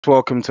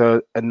Welcome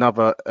to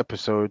another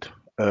episode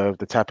of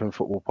the TapIn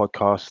Football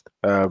podcast.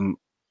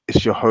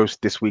 It's your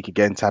host this week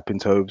again,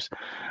 TapIn Tobes.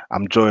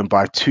 I'm joined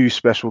by two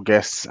special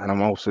guests, and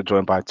I'm also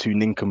joined by two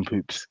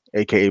nincompoops,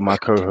 aka my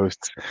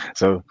co-hosts.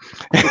 So,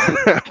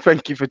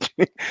 thank you for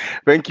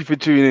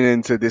tuning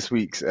into this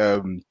week's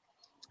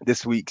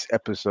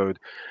episode.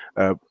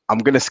 I'm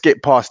gonna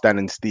skip past Dan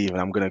and Steve, and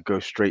I'm gonna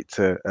go straight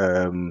to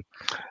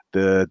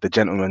the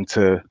gentleman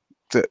to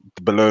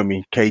below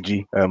me,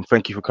 Kagey.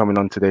 Thank you for coming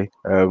on today.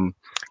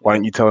 Why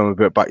don't you tell them a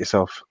bit about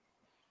yourself?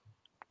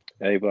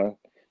 Hey, man.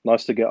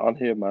 Nice to get on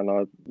here,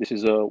 man. This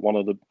is one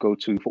of the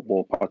go-to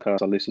football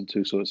podcasts I listen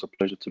to, so it's a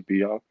pleasure to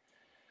be on.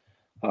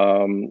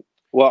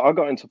 Well, I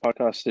got into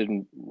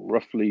podcasting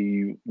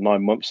roughly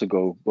 9 months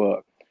ago,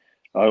 but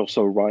I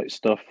also write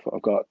stuff.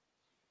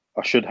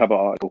 I should have an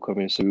article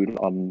coming soon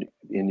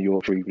in the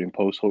Yorkshire Evening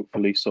Post,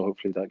 hopefully. So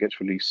hopefully that gets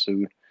released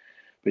soon.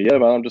 But yeah,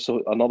 man, I'm just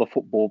another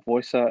football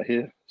voice out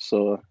here.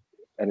 And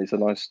it's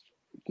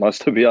nice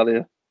to be out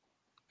here.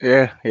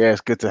 Yeah,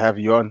 it's good to have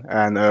you on.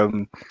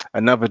 And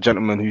another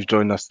gentleman who's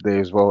joined us today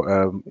as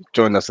well,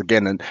 joined us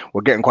again, and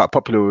we're getting quite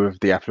popular with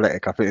the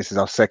Athletic. I think this is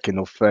our second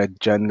or third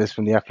journalist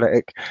from the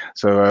Athletic.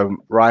 So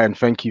Ryan,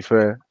 thank you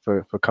for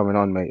coming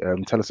on, mate.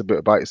 Tell us a bit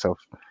about yourself.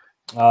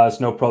 It's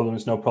no problem.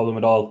 It's no problem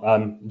at all.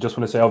 Just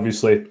want to say,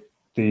 obviously,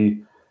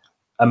 the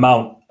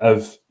amount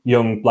of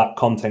young black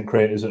content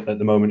creators at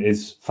the moment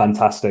is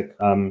fantastic.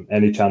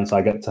 Any chance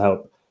I get to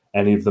help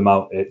any of them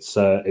out,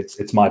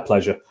 it's my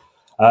pleasure.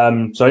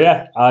 So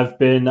yeah, I've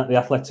been at the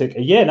Athletic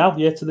a year now,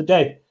 year to the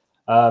day.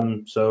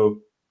 So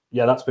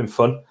yeah, that's been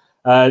fun.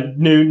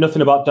 Knew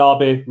nothing about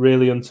Derby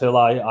really until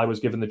I was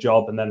given the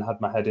job, and then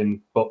had my head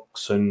in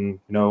books and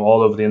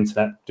all over the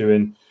internet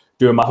doing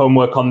my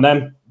homework on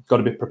them. Got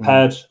to be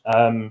prepared.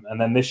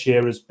 And then this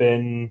year has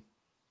been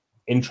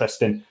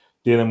interesting,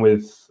 dealing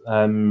with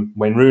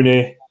Wayne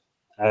Rooney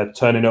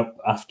turning up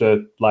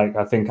after, like,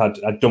 I think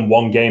I'd done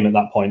one game at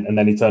that point, and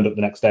then he turned up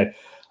the next day.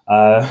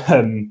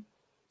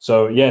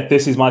 So yeah,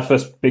 this is my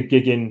first big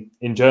gig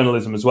in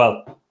journalism as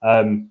well.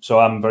 So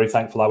I'm very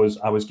thankful I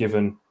was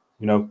given,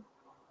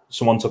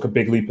 someone took a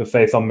big leap of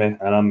faith on me,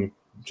 and I'm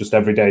just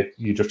every day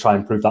you just try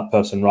and prove that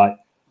person right.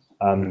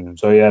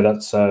 So yeah,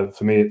 that's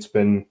for me. It's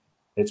been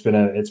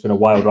a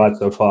wild ride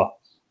so far.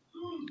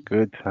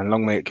 Good, and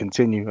long may it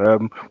continue.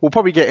 We'll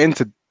probably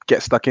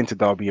get stuck into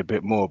Derby a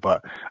bit more,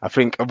 but I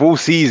think of all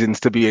seasons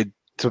to be a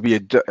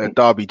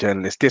Derby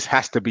journalist, this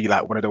has to be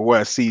like one of the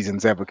worst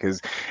seasons ever, because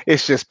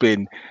it's just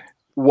been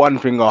one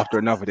thing after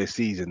another this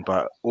season.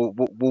 But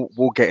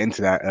we'll get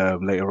into that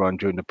later on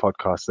during the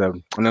podcast.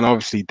 And then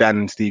obviously Dan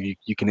and Steve,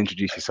 you can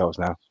introduce yourselves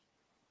now.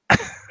 I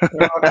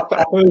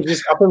think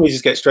we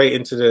just get straight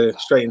into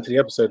the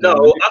episode.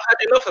 No, I've had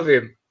enough of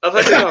him. I've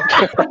had enough.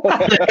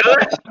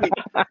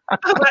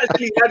 I've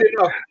actually had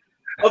enough.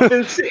 I've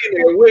been sitting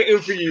here waiting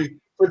for you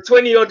for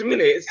 20 odd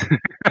minutes,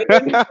 and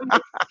then you come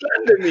and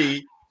slander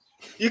me.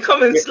 You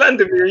come and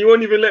slander me, and you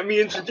won't even let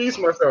me introduce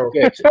myself.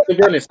 Yeah, to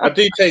be honest, I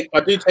do take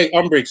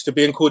umbrage to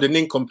being called a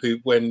nincompoop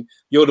when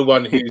you're the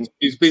one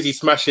who's busy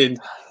smashing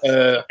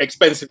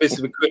expensive bits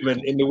of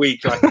equipment in the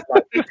week.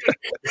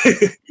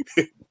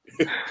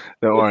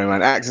 Don't worry,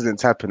 man.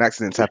 Accidents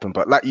happen.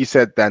 But like you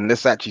said, Dan,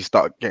 let's actually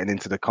start getting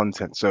into the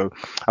content. So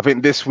I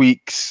think this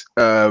week's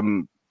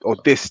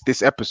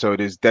this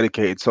episode is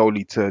dedicated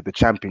solely to the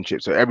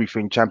championship. So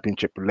everything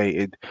championship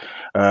related,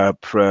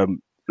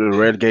 from the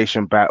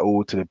relegation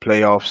battle to the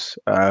playoffs,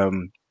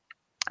 and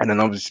then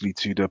obviously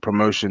to the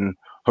promotion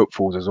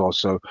hopefuls as well.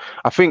 So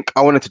I think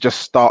I wanted to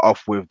just start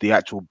off with the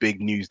actual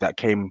big news that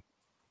came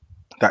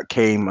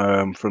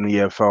from the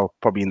EFL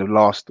probably in the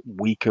last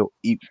week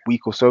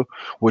or so,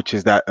 which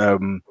is that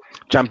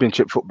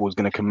championship football is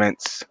going to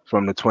commence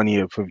from the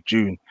 20th of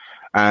June.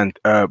 And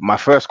my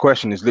first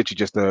question is literally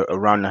just a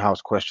around the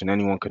house question.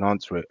 Anyone can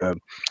answer it.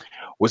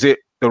 Was it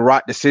the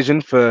right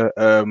decision for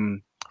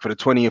the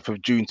 20th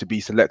of June to be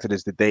selected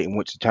as the date in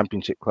which the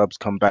championship clubs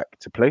come back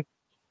to play?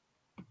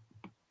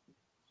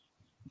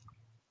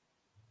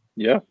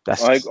 Yeah,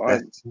 I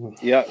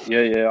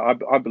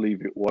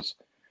believe it was.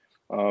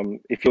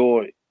 If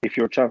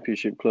you're a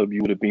championship club,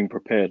 you would have been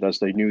prepared, as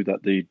they knew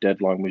that the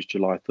deadline was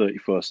July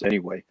 31st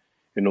anyway,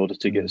 in order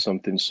to get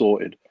something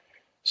sorted.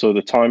 So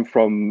the time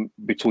from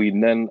between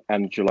then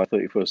and July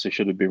 31st, they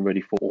should have been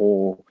ready for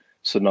all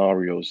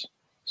scenarios.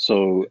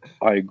 So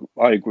I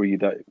agree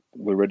that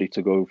we're ready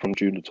to go from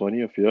June the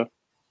 20th. Yeah.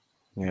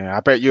 Yeah, I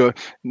bet you're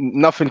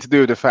nothing to do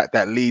with the fact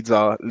that Leeds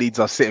are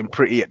sitting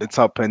pretty at the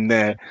top, and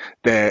they're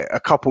a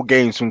couple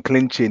games from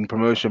clinching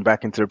promotion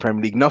back into the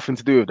Premier League. Nothing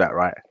to do with that,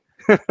 right?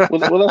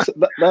 well, that's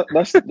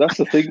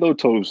the thing, though,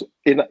 Toes.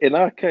 In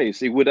our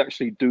case, it would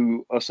actually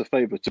do us a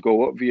favour to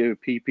go up via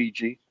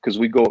PPG, because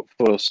we got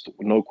first,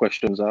 no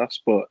questions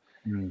asked. But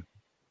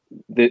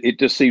it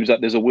just seems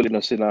that there's a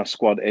willingness in our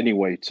squad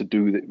anyway to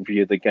do it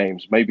via the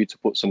games, maybe to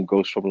put some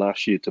ghosts from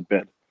last year to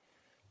bed.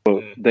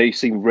 But they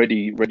seem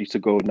ready to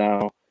go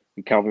now.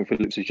 And Calvin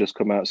Phillips has just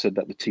come out and said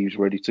that the team's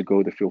ready to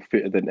go. They feel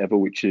fitter than ever,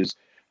 which is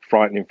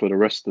frightening for the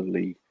rest of the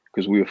league,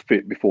 because we were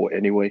fit before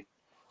anyway.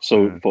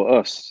 So for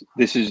us,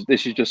 this is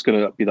just going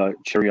to be like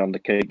cherry on the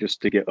cake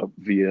just to get up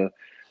via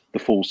the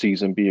full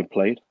season being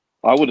played.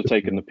 I would have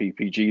taken the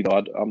PPG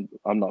though.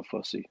 I'm not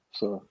fussy.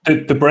 So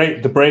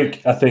the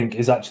break I think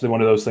is actually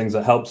one of those things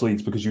that helps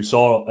Leeds, because you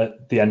saw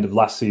at the end of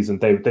last season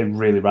they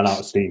really ran out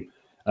of steam.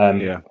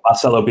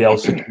 Marcelo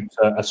Bielsa keeps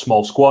a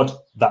small squad.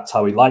 That's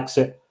how he likes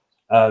it.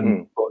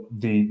 But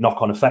the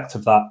knock-on effect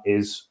of that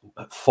is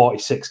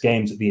 46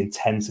 games at the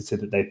intensity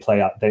that they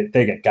play at.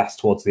 They get gassed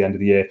towards the end of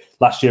the year.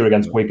 Last year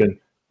against Wigan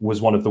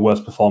was one of the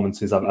worst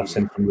performances I've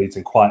seen from Leeds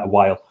in quite a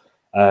while.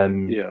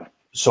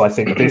 So I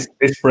think this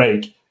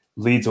break,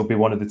 Leeds will be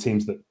one of the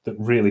teams that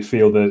really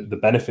feel the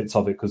benefits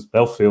of it, because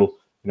they'll feel,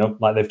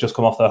 like they've just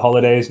come off their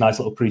holidays, nice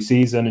little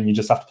pre-season, and you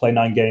just have to play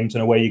 9 games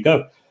and away you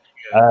go.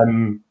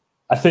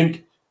 I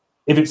think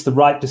if it's the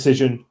right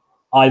decision,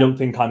 I don't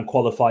think I'm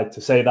qualified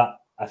to say that.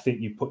 I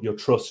think you put your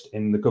trust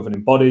in the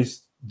governing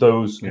bodies,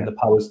 those in the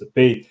powers that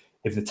be.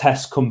 If the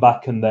tests come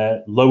back and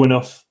they're low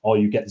enough, or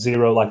you get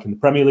 0 like in the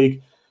Premier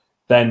League,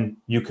 then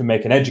you can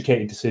make an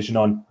educated decision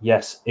on,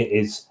 yes, it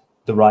is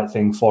the right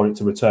thing for it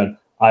to return.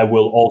 I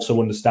will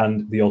also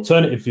understand the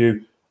alternative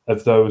view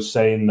of those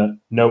saying that,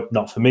 no,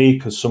 not for me,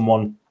 because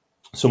someone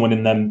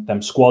in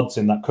them squads,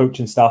 in that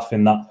coaching staff,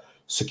 in that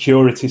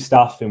security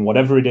staff, in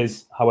whatever it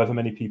is, however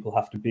many people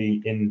have to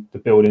be in the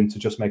building to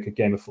just make a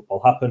game of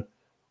football happen.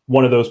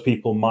 One of those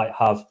people might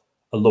have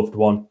a loved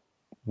one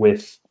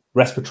with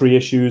respiratory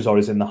issues or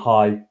is in the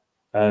high,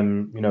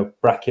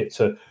 bracket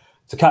to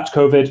catch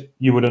COVID.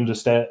 You would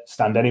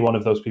understand any one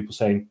of those people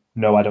saying,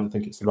 no, I don't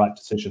think it's the right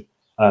decision.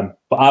 But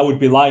I would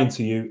be lying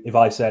to you if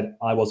I said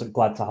I wasn't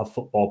glad to have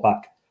football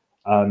back.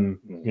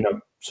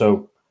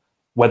 So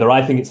whether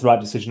I think it's the right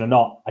decision or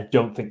not, I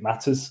don't think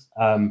matters.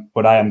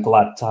 But I am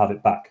glad to have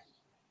it back.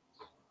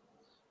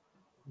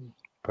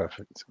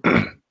 Perfect.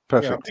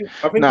 Perfect. Yeah,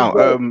 I think now,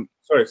 well,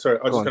 sorry.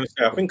 I was just going to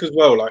say, I think as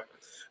well, like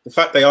the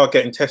fact they are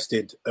getting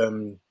tested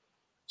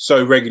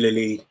so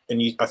regularly,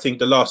 and I think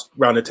the last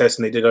round of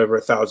testing they did over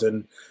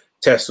 1,000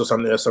 tests or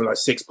something like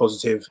 6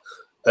 positive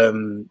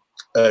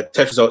test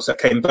results that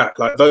came back.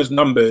 Like those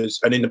numbers,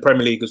 and in the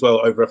Premier League as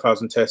well, over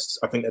 1,000 tests,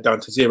 I think they're down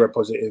to 0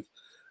 positive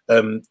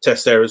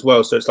tests there as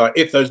well. So it's like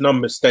if those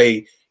numbers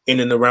stay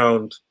in and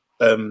around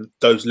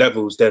those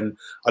levels, then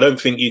I don't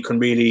think you can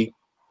really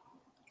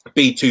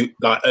be too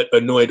like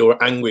annoyed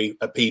or angry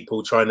at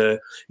people trying to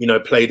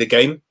play the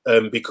game,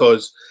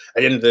 because at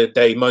the end of the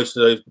day, most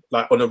of those,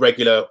 like on a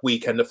regular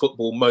weekend of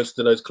football, most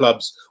of those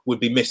clubs would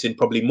be missing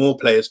probably more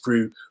players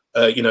through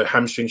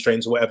hamstring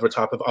strains or whatever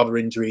type of other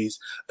injuries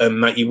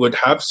that you would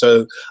have.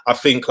 So I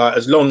think like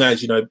as long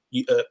as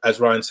as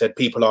Ryan said,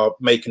 people are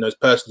making those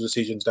personal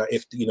decisions, that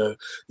if you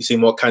see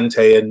what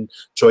Kante and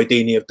Troy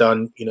Deeney have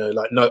done,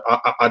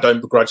 I don't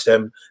begrudge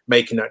them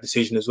making that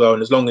decision as well.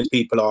 And as long as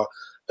people are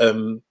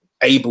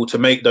able to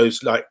make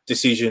those like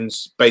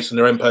decisions based on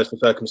their own personal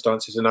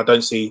circumstances, and I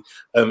don't see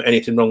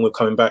anything wrong with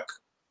coming back.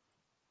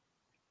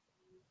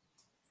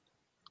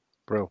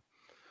 Bro.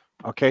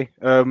 Okay.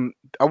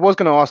 I was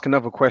going to ask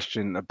another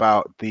question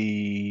about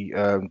the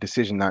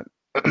decision that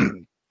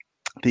the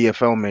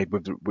EFL made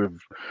with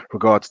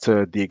regards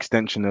to the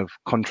extension of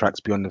contracts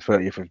beyond the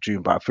 30th of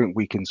June, but I think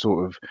we can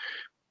sort of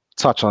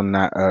touch on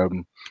that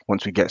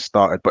once we get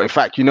started. But in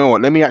fact, you know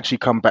what? Let me actually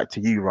come back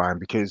to you, Ryan,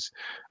 because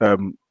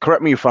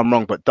correct me if I'm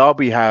wrong, but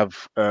Derby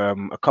have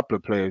a couple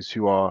of players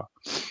who are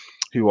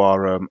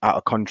out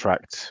of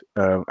contract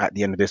at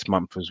the end of this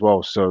month as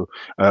well. So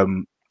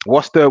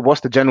what's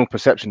the general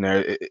perception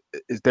there?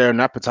 Is there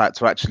an appetite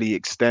to actually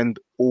extend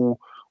all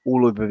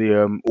of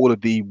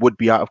the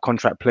would-be out of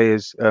contract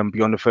players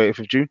beyond the 30th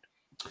of June?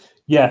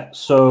 Yeah.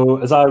 So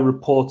as I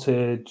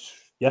reported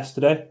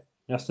yesterday,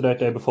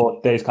 day before,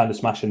 days kind of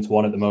smash into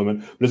one at the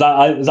moment. But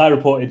as I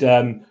reported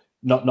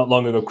not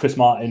long ago, Chris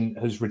Martin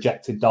has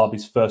rejected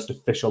Derby's first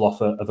official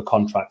offer of a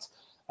contract.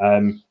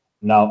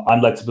 Now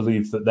I'm led to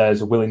believe that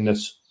there's a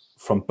willingness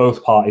from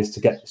both parties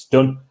to get this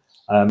done.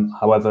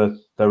 However,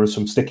 there are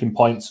some sticking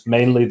points,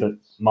 mainly that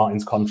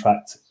Martin's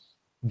contract,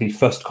 the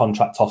first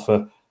contract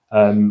offer,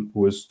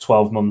 was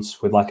 12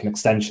 months with like an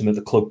extension that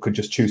the club could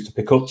just choose to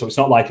pick up. So it's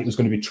not like it was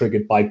going to be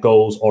triggered by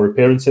goals or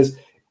appearances.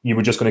 You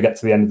were just going to get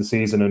to the end of the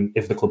season, and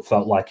if the club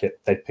felt like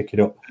it, they'd pick it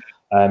up.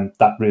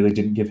 That really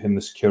didn't give him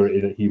the security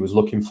that he was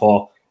looking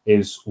for,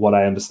 is what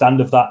I understand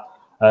of that.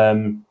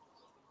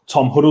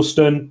 Tom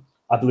Huddleston,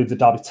 I believe the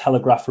Derby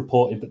Telegraph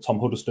reported that Tom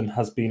Huddleston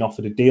has been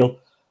offered a deal.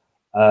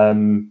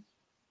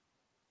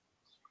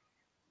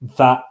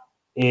 That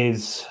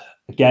is,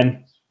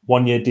 again,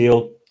 1-year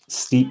deal,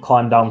 steep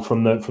climb down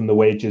from the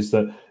wages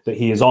that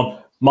he is on.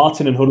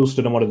 Martin and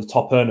Huddleston are one of the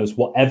top earners.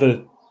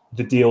 Whatever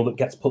the deal that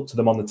gets put to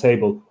them on the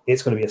table,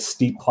 it's going to be a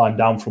steep climb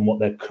down from what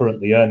they're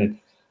currently earning.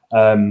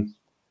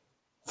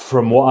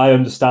 From what I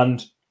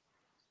understand,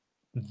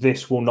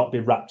 this will not be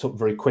wrapped up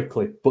very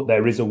quickly, but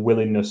there is a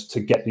willingness to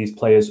get these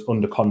players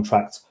under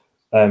contract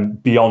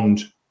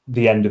beyond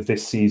the end of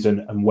this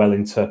season and well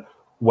into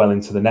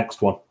the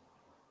next one.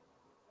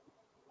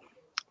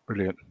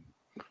 Brilliant.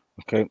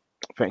 Okay,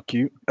 thank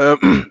you.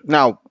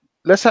 Now,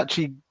 let's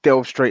actually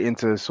delve straight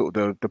into sort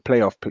of the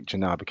playoff picture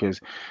now, because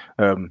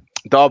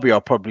Derby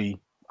are probably,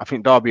 I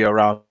think Derby are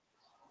around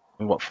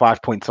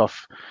 5 points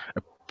off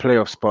a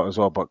playoff spot as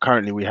well. But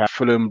currently we have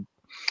Fulham,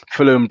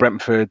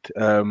 Brentford,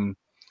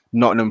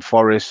 Nottingham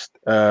Forest,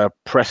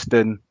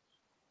 Preston,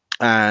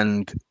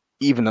 and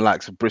even the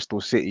likes of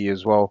Bristol City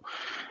as well.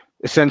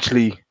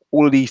 Essentially,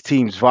 all of these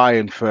teams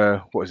vying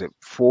for, what is it,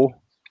 four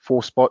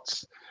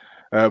spots.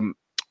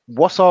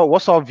 What's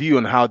our view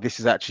on how this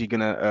is actually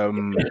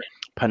gonna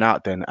pan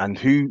out then, and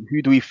who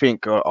do we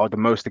think are the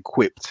most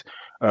equipped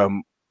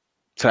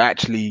to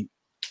actually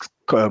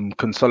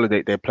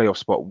consolidate their playoff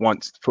spot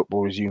once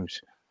football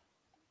resumes?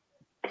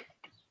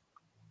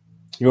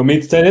 You want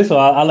me to say this, or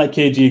I'll let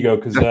KG go?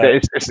 Because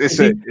it's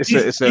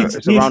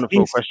a round of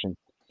applause question.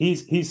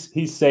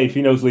 He's safe.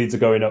 He knows Leeds are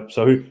going up.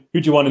 So who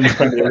do you want in the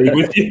Premier League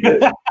with you?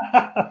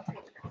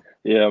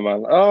 Yeah,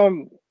 man.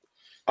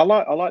 I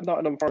like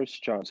Nottingham Forest's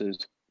chances.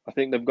 I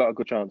think they've got a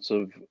good chance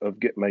of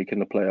making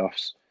the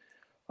playoffs.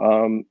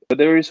 But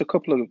there is a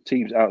couple of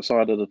teams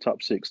outside of the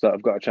top six that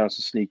have got a chance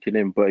of sneaking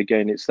in. But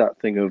again, it's that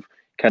thing of,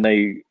 can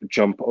they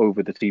jump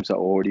over the teams that are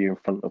already in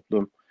front of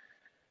them?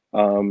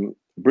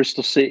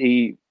 Bristol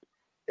City,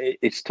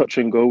 it's touch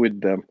and go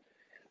with them.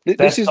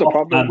 This is the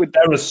problem.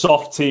 They're a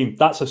soft team.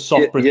 That's a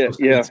soft Bristol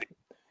City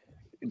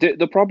team.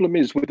 The problem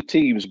is with the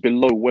teams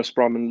below West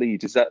Brom and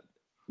Leeds is that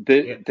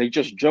they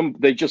just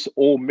jump. They just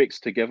all mix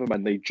together,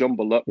 man. They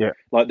jumble up. Yeah.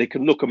 Like they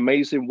can look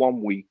amazing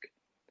one week,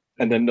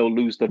 and then they'll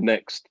lose the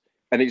next.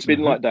 And it's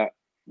been like that.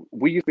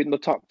 We've been the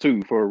top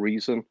two for a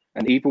reason.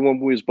 And even when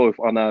we was both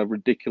on our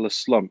ridiculous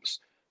slumps,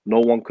 no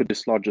one could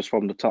dislodge us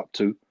from the top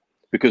two,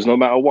 because no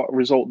matter what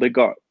result they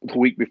got the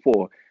week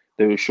before,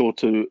 they were sure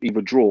to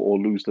either draw or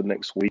lose the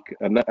next week.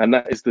 And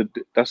that's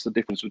the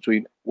difference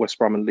between West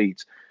Brom and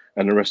Leeds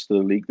and the rest of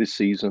the league this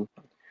season.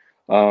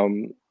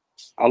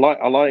 I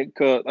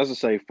like as I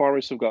say,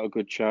 Forest have got a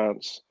good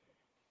chance.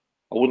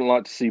 I wouldn't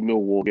like to see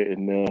Millwall get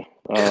in there.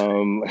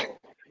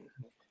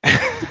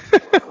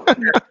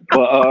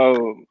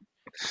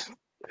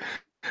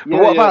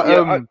 What about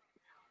I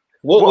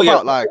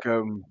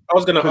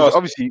was going to ask.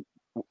 Obviously,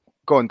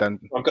 go on, Dan.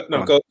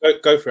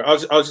 Go for it.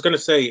 I was going to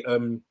say,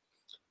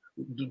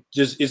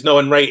 is no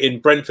one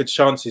rating Brentford's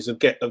chances of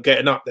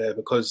getting up there?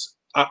 Because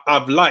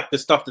I've liked the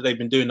stuff that they've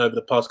been doing over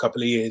the past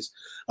couple of years,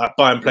 like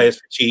buying players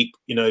for cheap,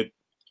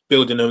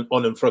 building them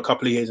on them for a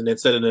couple of years and then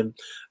selling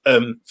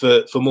them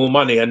for more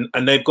money. And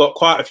they've got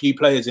quite a few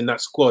players in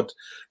that squad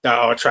that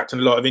are attracting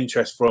a lot of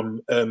interest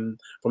from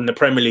the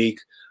Premier League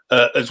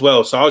as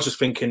well. So I was just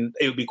thinking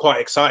it would be quite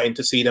exciting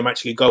to see them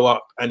actually go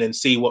up and then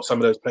see what some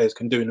of those players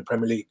can do in the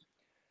Premier League.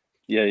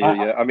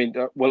 Yeah. I mean,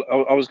 I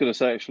was going to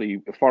say,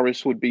 actually,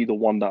 Forest would be the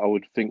one that I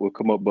would think would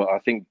come up. But I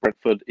think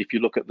Brentford, if you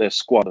look at their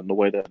squad and the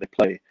way that they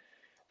play,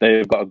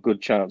 they've got a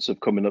good chance of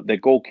coming up. Their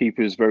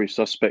goalkeeper is very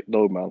suspect,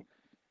 though, man.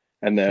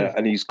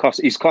 And he's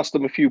cost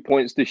them a few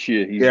points this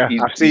year.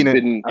 I've seen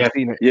it.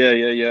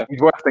 Yeah. He's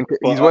worse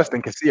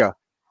than Casilla.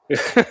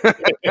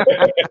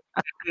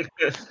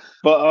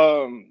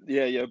 But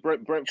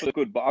Brentford are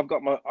good. But I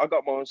got my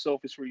own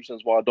selfish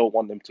reasons why I don't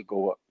want them to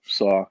go up.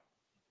 So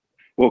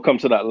we'll come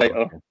to that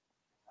later.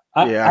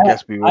 I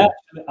guess we will.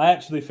 I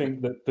actually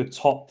think that the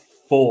top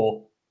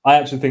four, I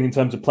actually think in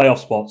terms of playoff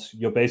spots,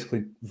 you're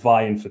basically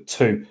vying for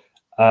two.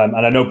 And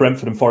I know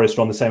Brentford and Forest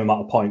are on the same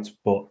amount of points,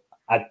 but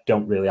I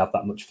don't really have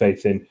that much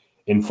faith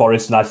in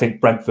Forest. And I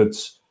think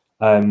Brentford's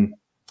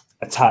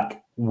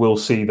attack will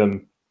see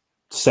them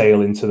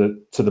sail into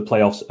the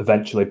playoffs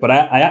eventually. But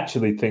I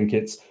actually think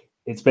it's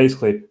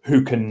basically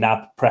who can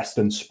nab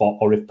Preston's spot,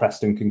 or if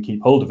Preston can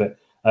keep hold of it.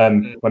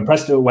 When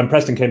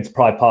Preston came to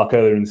Pride Park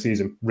earlier in the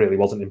season, really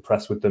wasn't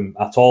impressed with them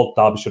at all.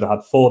 Derby should have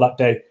had 4 that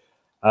day,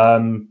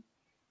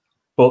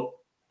 but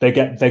they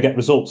get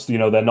results.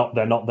 They're not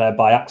there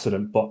by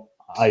accident. But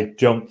I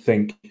don't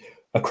think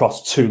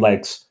across 2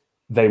 legs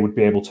they would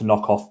be able to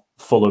knock off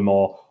Fulham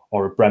or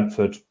a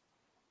Brentford.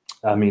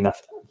 I mean,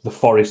 the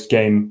Forest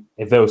game,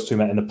 if those two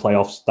met in the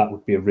playoffs, that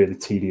would be a really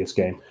tedious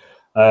game.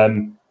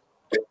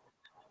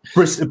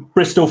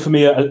 Bristol, for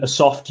me, a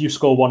soft. You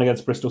score 1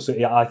 against Bristol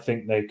City, I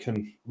think they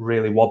can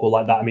really wobble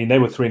like that. I mean, they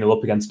were 3-0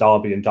 up against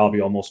Derby, and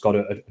Derby almost got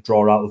a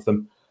draw out of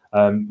them.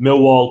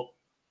 Millwall,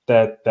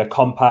 they're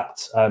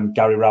compact.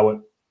 Gary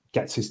Rowett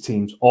gets his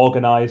teams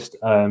organised,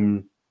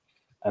 and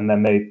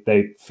then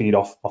they feed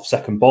off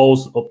second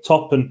balls up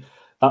top, and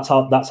that's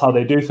how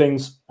they do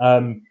things.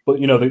 But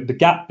the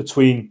gap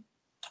between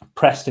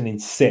Preston in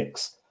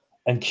 6th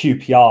and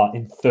QPR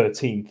in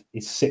 13th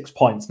is 6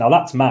 points. Now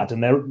that's mad,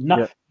 and they're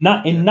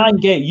not in 9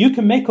 games. You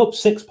can make up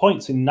 6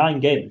 points in 9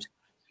 games.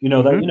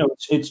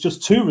 It's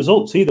just 2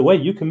 results either way.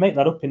 You can make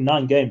that up in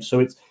 9 games.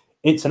 So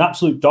it's an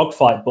absolute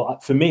dogfight.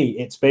 But for me,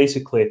 it's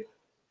basically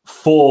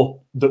 4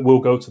 that will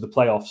go to the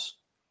playoffs.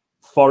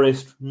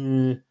 Forest,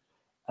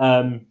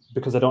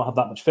 because I don't have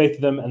that much faith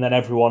in them, and then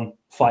everyone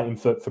fighting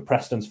for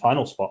Preston's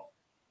final spot.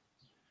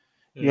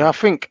 Yeah, I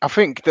think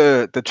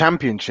the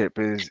championship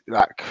is,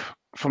 like,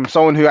 from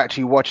someone who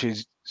actually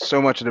watches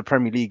so much of the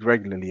Premier League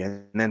regularly,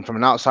 and then from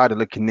an outsider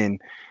looking in,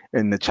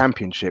 in the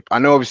Championship. I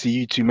know obviously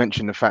you two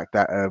mentioned the fact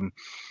that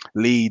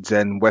Leeds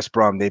and West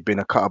Brom, they've been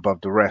a cut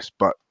above the rest,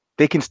 but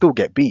they can still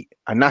get beat,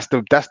 and that's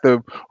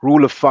the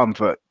rule of thumb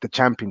for the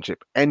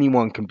Championship.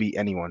 Anyone can beat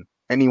anyone.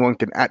 Anyone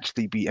can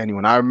actually beat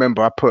anyone. I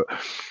remember I put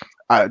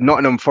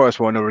Nottingham Forest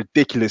were on a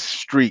ridiculous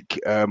streak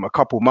a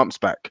couple months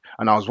back,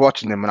 and I was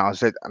watching them, and I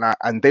said,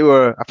 and they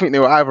were, I think they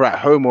were either at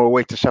home or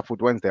away to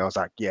Sheffield Wednesday. I was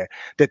like, yeah,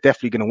 they're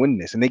definitely going to win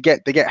this, and they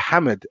get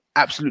hammered,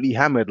 absolutely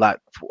hammered. Like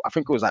I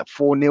think it was like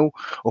 4-0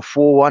 or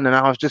 4-1, and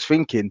I was just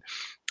thinking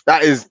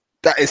that is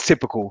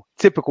typical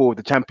of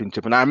the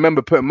Championship. And I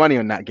remember putting money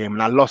on that game,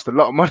 and I lost a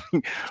lot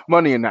of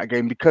money in that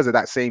game because of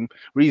that same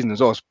reason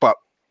as well. But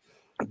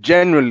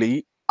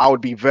generally, I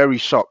would be very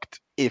shocked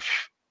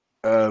if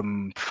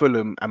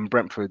Fulham and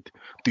Brentford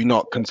do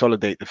not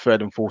consolidate the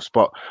third and fourth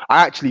spot.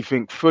 I actually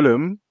think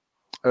Fulham,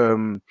 I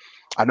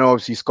know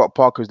obviously Scott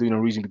Parker's doing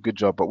a reasonably good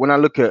job, but when I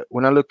look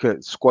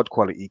at squad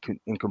quality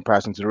in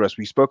comparison to the rest,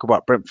 we spoke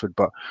about Brentford,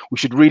 but we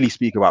should really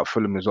speak about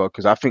Fulham as well,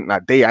 because I think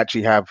that they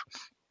actually have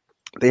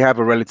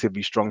a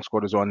relatively strong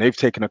squad as well, and they've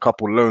taken a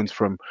couple loans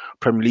from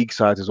Premier League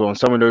sides as well. And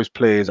some of those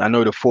players, I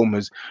know the form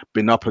has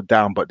been up or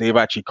down, but they've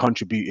actually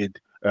contributed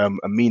a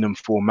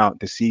meaningful amount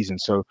this season.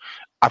 So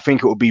I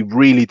think it would be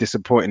really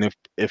disappointing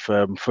if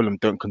Fulham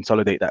don't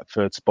consolidate that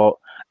third spot.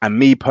 And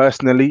me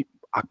personally,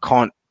 I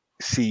can't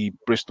see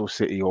Bristol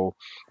City or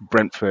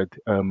Brentford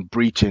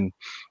breaching.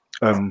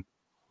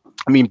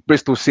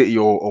 Bristol City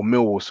or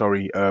Millwall,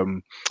 sorry,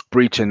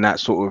 breaching that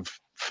sort of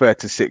third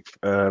to sixth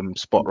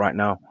spot right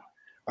now.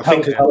 I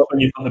think when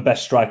you've got the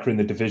best striker in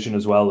the division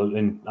as well,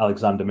 in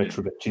Alexander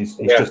Mitrovic, he's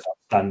just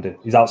outstanding.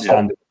 He's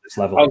outstanding at this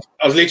level.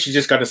 I was literally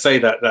just going to say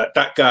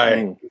that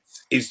guy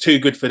is too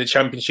good for the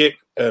Championship.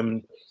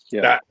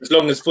 That as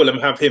long as Fulham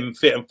have him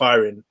fit and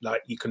firing,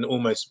 like you can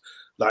almost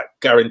like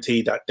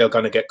guarantee that they're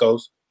going to get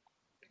goals.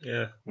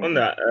 Yeah. On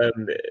that,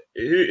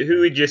 who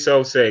would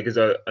yourself say? Because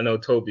I know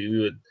Tobi,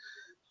 we were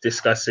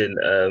discussing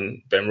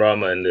Ben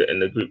Rama in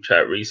the group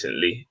chat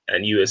recently,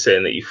 and you were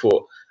saying that you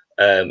thought,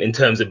 in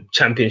terms of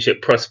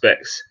Championship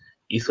prospects,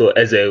 you thought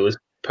Eze was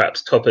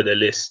perhaps top of the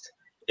list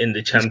in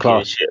the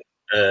Championship.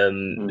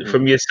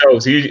 From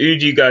yourselves, who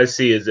do you guys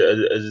see as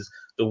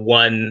the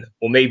one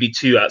or maybe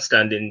two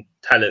outstanding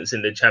talents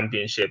in the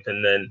Championship?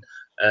 And then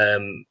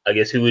I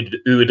guess who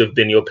would have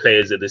been your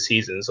players of the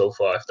season so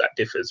far, if that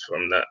differs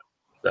from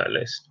that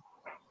list?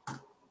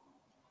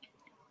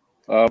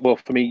 Well,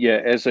 for me,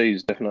 Eze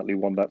is definitely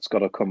one that's got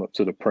to come up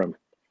to the Prem.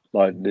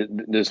 Like,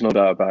 there's no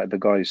doubt about it. The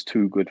guy is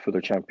too good for the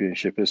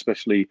Championship,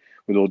 especially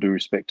with all due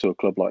respect to a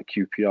club like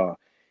QPR.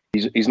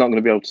 He's not going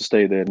to be able to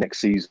stay there next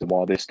season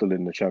while they're still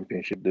in the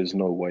Championship. There's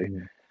no way.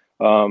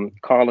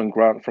 Carlin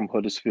Grant from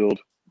Huddersfield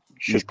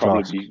should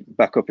probably be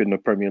back up in the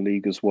Premier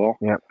League as well.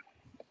 Yeah.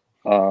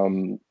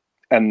 And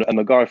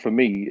the guy for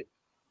me,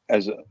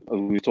 as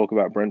we talk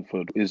about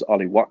Brentford, is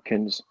Ollie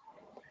Watkins.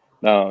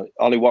 Now,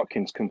 Ollie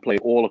Watkins can play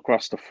all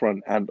across the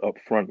front and up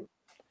front.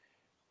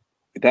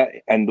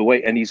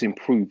 And he's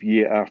improved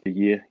year after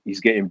year. He's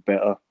getting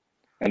better.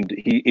 And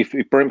if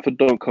Brentford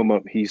don't come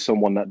up, he's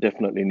someone that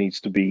definitely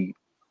needs to be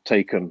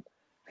taken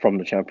from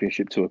the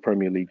Championship to a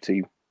Premier League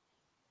team.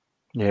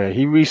 Yeah,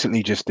 he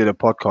recently just did a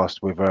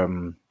podcast with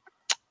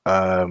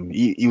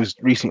he was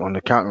recently on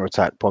the Counter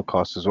Attack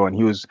podcast as well, and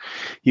he was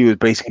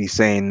basically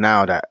saying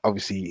now that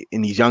obviously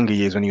in his younger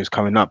years when he was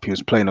coming up, he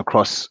was playing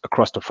across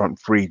the front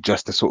three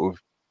just to sort of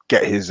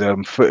get his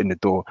foot in the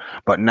door.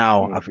 But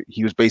now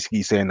he was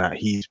basically saying that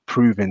he's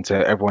proven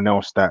to everyone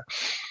else that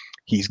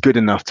he's good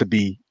enough to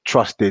be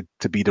trusted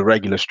to be the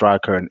regular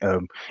striker. And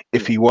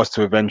if he was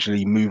to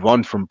eventually move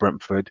on from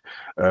Brentford,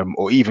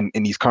 or even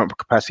in his current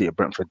capacity at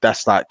Brentford,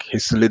 that's like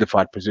his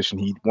solidified position.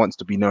 He wants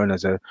to be known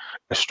as a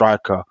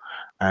striker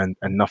and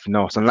nothing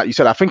else. And like you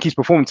said, I think his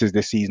performances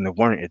this season have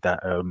warranted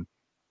that.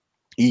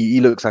 He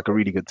looks like a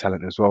really good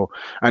talent as well.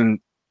 And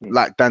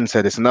like Dan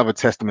said, it's another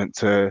testament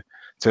to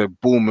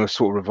Bournemouth's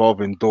sort of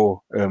revolving door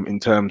in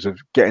terms of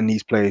getting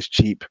these players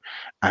cheap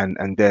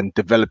and then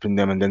developing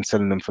them and then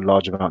selling them for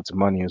large amounts of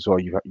money as well.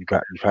 You've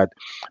had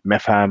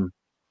Mefham,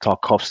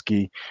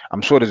 Tarkovsky.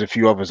 I'm sure there's a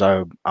few others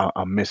I'm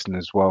missing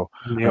as well.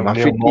 I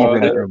think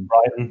even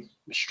Brighton.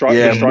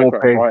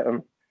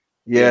 Brighton.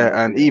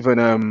 Yeah, and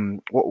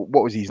even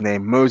what was his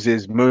name?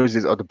 Moses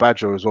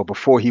Odebajo as well.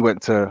 Before he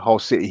went to Hull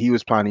City, he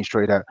was planning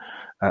straight at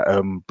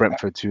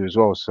Brentford too as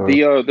well. So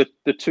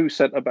the two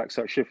centre backs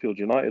at Sheffield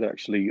United,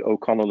 actually,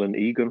 O'Connell and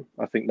Egan,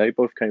 I think they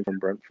both came from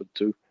Brentford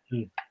too.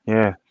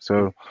 Yeah,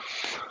 so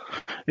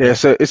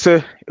so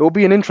it will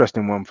be an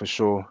interesting one for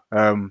sure.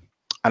 And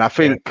I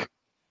think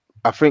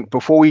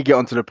before we get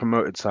onto the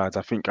promoted sides,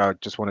 I think I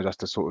just wanted us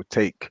to sort of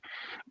take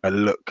a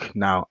look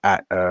now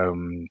at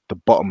the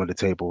bottom of the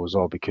table as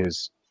well,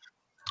 because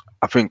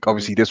I think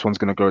obviously this one's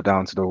going to go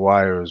down to the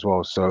wire as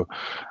well. So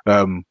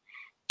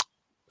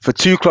for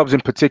two clubs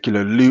in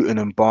particular, Luton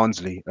and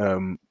Barnsley,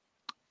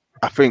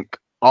 I think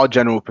our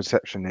general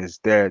perception is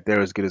they're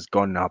as good as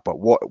gone now. But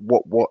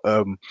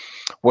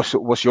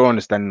what's your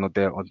understanding of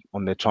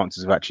their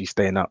chances of actually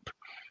staying up?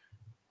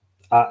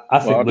 I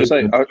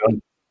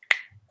think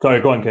Sorry,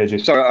 go on,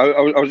 KG. Sorry,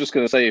 I was just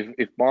going to say,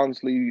 if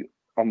Barnsley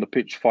on the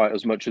pitch fight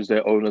as much as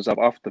their owners have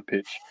off the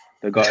pitch,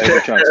 they've got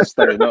every chance of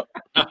staying up.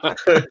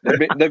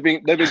 They've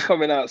been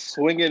coming out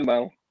swinging,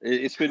 man.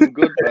 It's been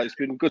good, man. It's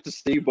been good to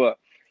see. But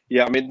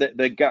yeah, I mean,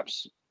 their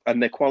gaps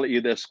and their quality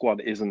of their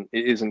squad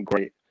isn't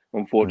great,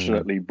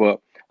 unfortunately.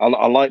 But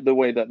I like the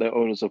way that their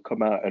owners have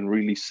come out and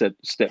really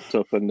stepped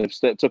up, and they've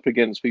stepped up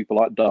against people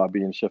like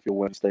Derby and Sheffield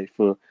Wednesday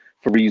for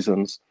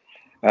reasons,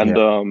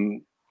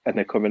 and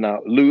they're coming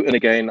out. Luton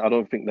again, I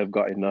don't think they've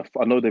got enough.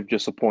 I know they've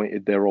just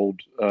appointed their old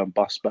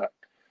boss back,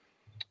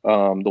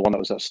 the one that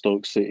was at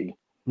Stoke City,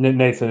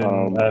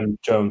 Nathan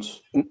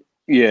Jones.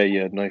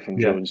 Yeah, Nathan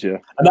Jones, yeah.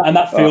 And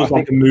that feels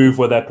like a move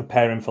where they're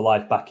preparing for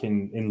life back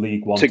in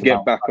League One to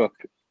get back up.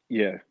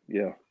 Yeah.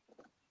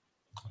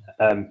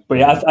 But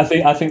yeah,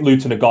 I think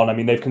Luton are gone. I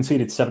mean, they've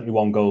conceded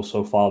 71 goals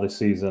so far this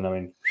season. I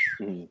mean,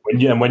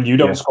 when you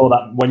don't score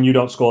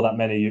that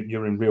many,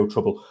 you're in real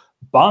trouble.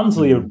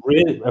 Barnsley are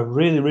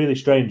really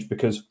strange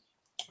because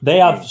they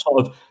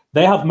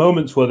have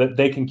moments where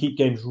they can keep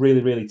games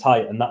really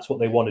tight, and that's what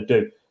they want to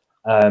do.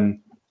 And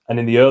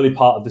in the early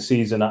part of the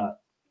season,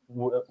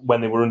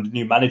 when they were under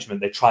new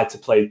management, they tried to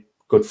play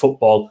good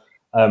football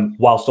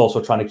whilst also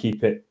trying to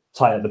keep it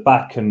tight at the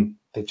back, and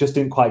they just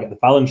didn't quite get the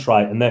balance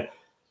right. And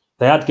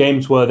they had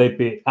games where they'd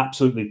be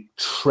absolutely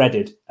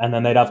shredded, and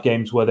then they'd have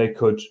games where they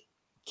could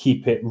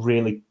keep it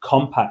really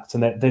compact,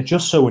 and they're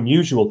just so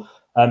unusual.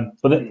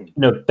 But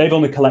they've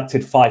only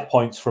collected 5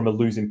 points from a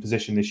losing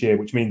position this year,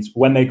 which means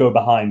when they go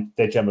behind,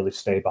 they generally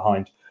stay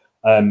behind.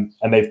 And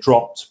they've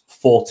dropped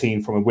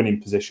 14 from a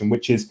winning position,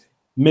 which is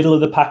middle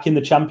of the pack in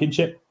the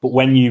Championship. But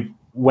when you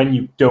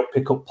don't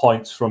pick up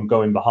points from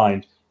going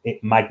behind,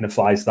 it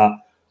magnifies that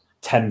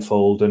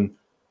tenfold. And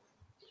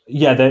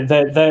yeah,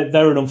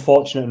 they're an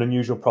unfortunate and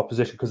unusual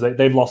proposition because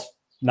they've lost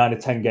 9 or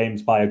 10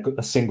 games by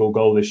a single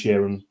goal this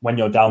year. And when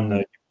you're down there,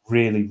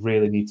 you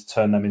really need to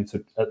turn them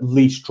into at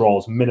least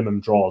draws,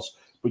 minimum draws,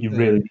 but you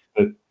really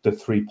need the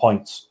 3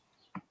 points.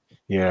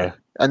 Yeah,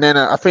 and then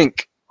I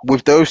think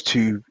with those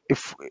two,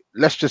 if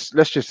let's just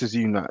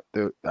assume that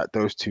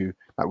those two,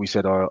 like we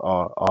said,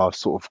 are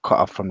sort of cut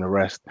off from the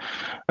rest.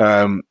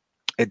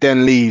 It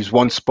then leaves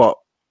one spot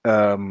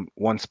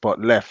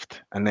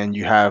left, and then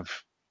you have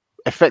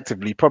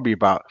effectively probably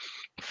about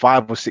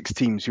 5 or 6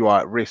 teams who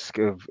are at risk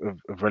of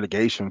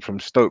relegation, from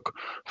Stoke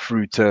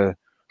through to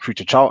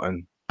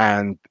Charlton.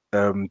 And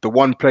the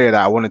one player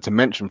that I wanted to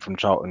mention from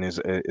Charlton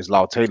is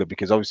Lyle Taylor,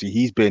 because obviously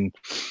he's been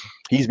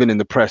in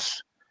the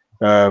press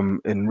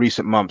in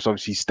recent months,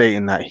 obviously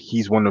stating that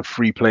he's one of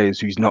 3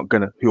 players who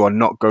are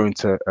not going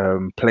to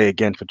play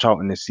again for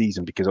Charlton this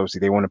season, because obviously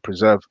they want to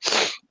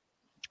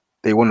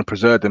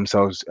preserve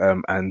themselves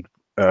and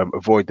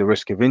avoid the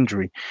risk of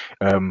injury.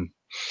 And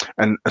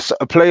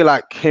a player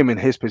like him in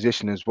his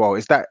position as well,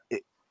 is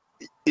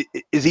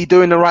he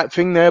doing the right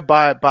thing there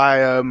by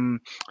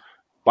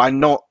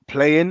not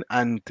playing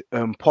and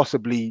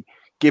possibly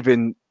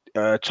giving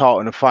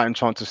Charlton a fighting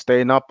chance of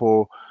staying up,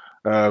 or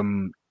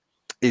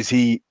is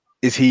he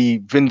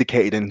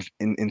vindicated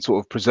in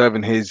sort of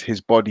preserving his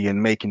body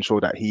and making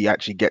sure that he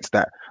actually gets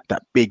that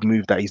big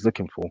move that he's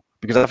looking for?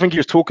 Because I think he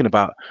was talking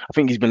about, I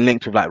think he's been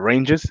linked with like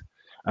Rangers,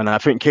 and I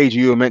think KG,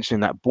 you were mentioning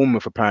that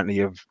Bournemouth apparently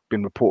have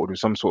been reported with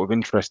some sort of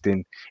interest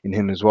in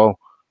him as well.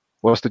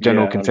 What's the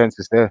general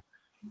consensus there?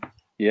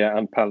 Yeah,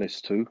 and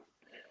Palace too.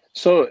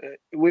 So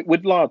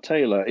with Lyle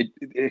Taylor,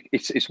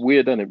 it's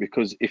weird, isn't it?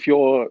 Because if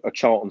you're a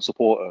Charlton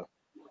supporter,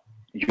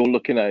 you're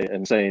looking at it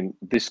and saying,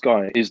 this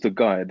guy is the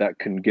guy that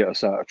can get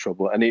us out of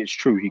trouble. And it's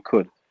true, he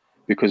could,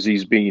 because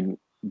he's been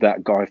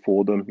that guy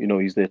for them.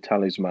 He's their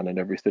talisman and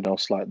everything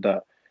else like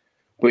that.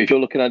 But if you're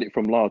looking at it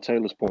from Lyle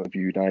Taylor's point of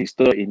view, now he's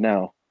 30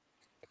 now.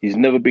 He's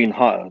never been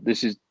hotter.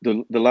 This is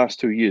the last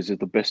 2 years is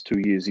the best 2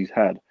 years he's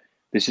had.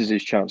 This is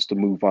his chance to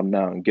move on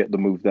now and get the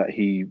move that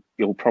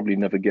he'll probably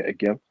never get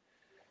again.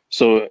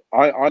 So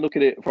I look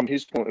at it from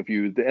his point of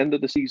view. The end of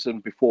the season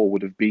before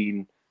would have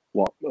been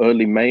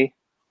early May.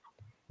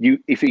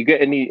 If you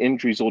get any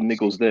injuries or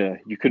niggles there,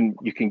 you can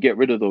get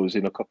rid of those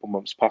in a couple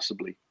months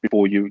possibly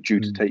before you're due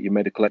to take your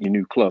medical at your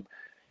new club.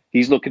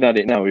 He's looking at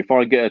it now. If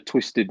I get a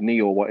twisted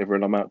knee or whatever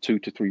and I'm out 2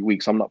 to 3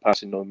 weeks, I'm not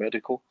passing no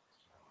medical.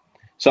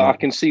 So I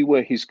can see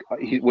where he's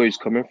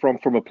coming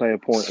from a player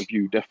point of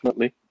view.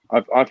 Definitely,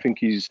 I think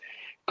he's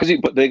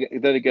but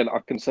then again, I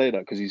can say that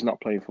because he's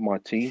not playing for my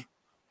team.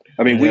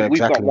 I mean, we've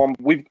got one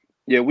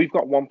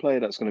player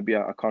that's going to be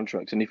out of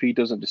contract, and if he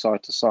doesn't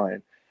decide to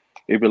sign,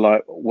 it'd be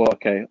like, well,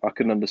 okay, I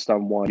can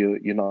understand why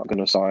you're not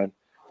going to sign.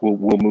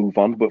 We'll move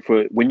on. But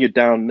for when you're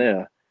down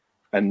there,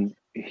 and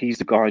he's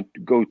the guy to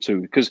go to,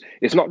 because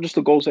it's not just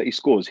the goals that he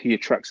scores; he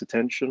attracts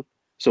attention,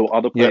 so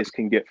other players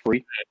can get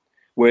free.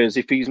 Whereas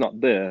if he's not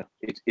there,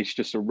 it's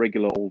just a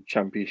regular old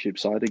Championship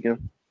side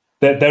again.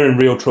 They're in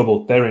real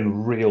trouble. They're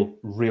in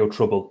real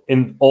trouble.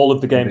 In all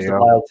of the games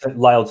that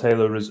Lyle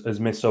Taylor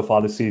has missed so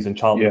far this season,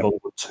 Charlton have only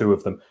won 2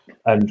 of them.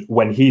 And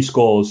when he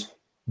scores,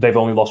 they've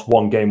only lost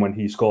 1 game when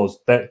he scores.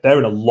 They're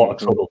in a lot of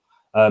trouble.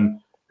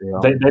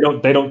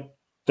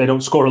 They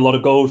don't score a lot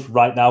of goals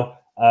right now.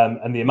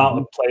 And the amount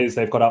of players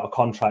they've got out of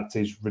contract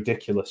is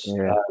ridiculous.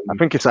 Yeah. I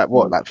think it's like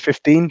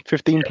 15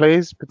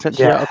 players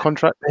potentially out of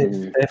contract.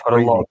 They've got a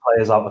lot of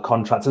players out of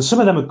contract, and some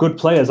of them are good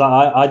players.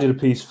 I did a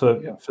piece for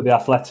the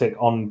Athletic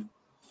on.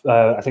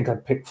 I think I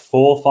picked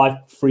 4 or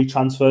 5 free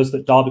transfers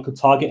that Derby could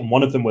target, and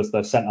one of them was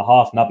the centre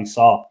half Naby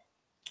Sarr,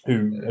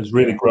 who has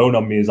really grown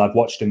on me as I've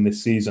watched him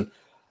this season.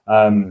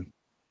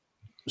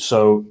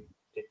 So,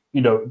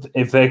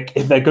 if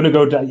they're going to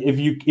go down, if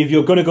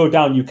you're going to go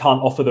down, you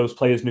can't offer those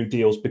players new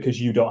deals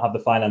because you don't have the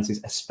finances,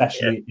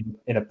 especially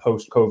in a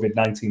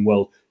post-COVID-19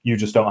 world. You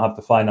just don't have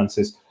the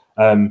finances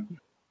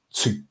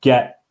to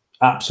get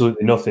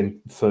absolutely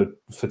nothing for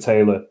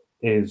Taylor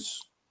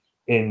is,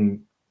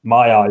 in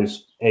my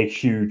eyes, a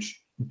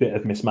huge bit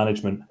of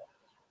mismanagement.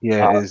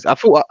 Yeah, it is. I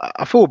feel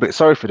a bit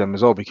sorry for them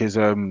as well because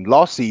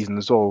last season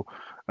as well,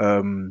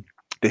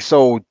 they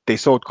sold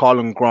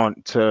Carlon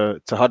Grant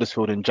to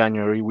Huddersfield in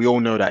January. We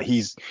all know that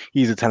he's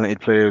a talented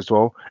player as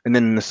well. And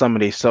then in the summer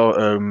they sold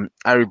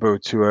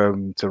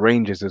Aribo to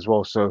Rangers as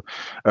well. So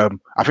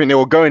I think they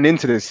were going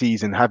into the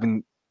season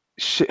having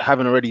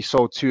already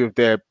sold two of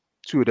their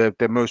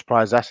most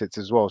prized assets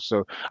as well.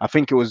 So I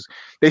think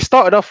they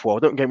started off well.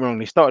 Don't get me wrong,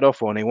 they started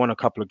off well and they won a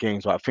couple of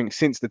games. But I think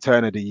since the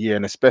turn of the year,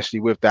 and especially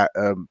with that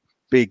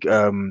big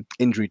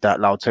injury that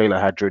Lyle Taylor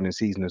had during the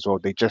season as well,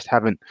 they just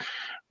haven't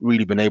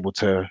really been able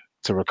to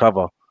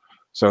recover.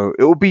 So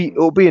it'll be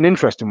an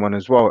interesting one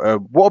as well.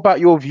 What about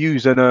your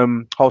views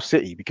on Hull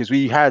City? Because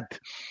we had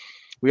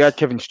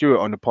Kevin Stewart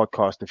on the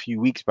podcast a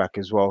few weeks back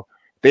as well.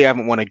 They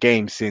haven't won a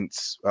game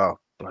since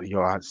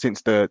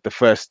since the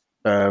first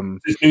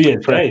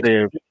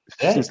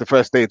since the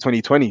first day of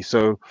 2020.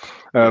 So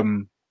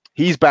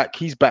he's back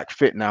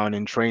fit now and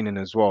in training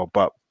as well.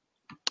 But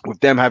with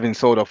them having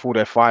sold off all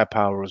their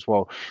firepower as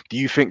well, do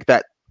you think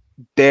that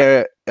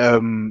they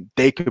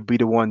could be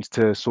the ones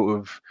to sort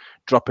of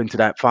drop into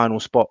that final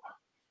spot?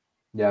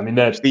 Yeah, I mean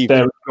they're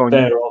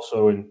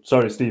also in.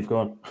 Sorry, Steve, go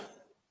on.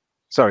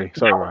 Sorry,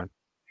 Ryan.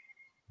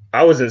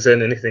 I wasn't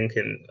saying anything.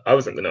 I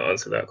wasn't going to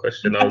answer that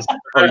question. I was.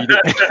 Oh, you did.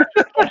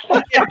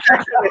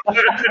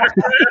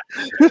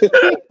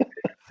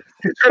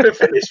 You're trying to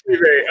finish me,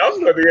 mate.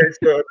 I'm not the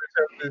expert on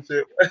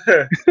the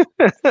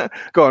championship.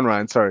 Go on,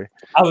 Ryan. Sorry.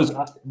 I was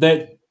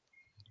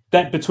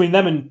that between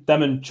them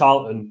and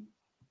Charlton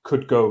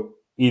could go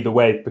either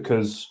way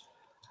because,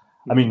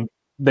 I mean,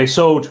 they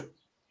sold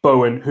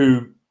Bowen,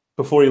 who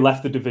before he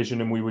left the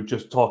division, and we were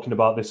just talking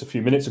about this a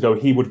few minutes ago,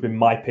 he would have been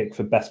my pick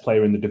for best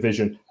player in the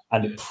division,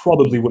 and it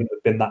probably wouldn't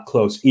have been that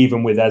close.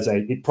 Even with Eze,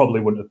 it probably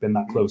wouldn't have been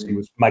that close. He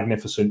was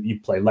magnificent. You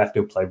play left,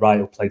 he'll play right,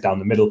 he'll play down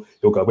the middle,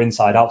 he'll go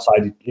inside,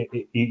 outside.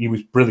 He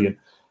was brilliant.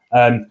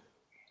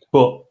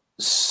 But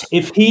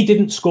if he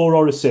didn't score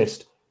or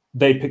assist,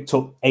 they picked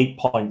up 8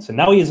 points, and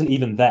now he isn't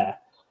even there.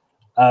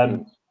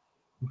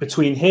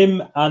 Between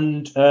him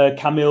and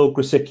Kamil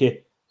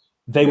Grosicki,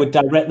 they were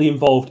directly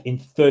involved in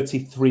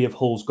 33 of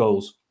Hull's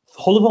goals.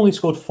 Hull have only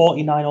scored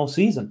 49 all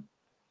season.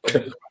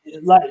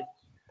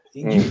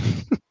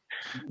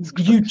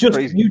 You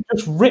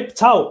just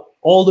ripped out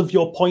all of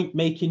your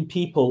point-making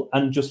people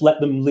and just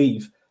let them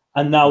leave.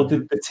 And now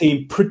the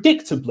team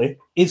predictably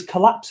is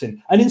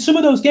collapsing. And in some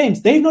of those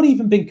games, they've not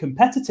even been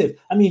competitive.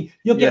 I mean,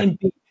 you're getting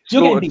beat.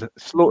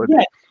 Slaughtered.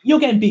 Yeah, you're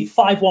getting beat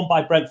 5-1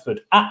 by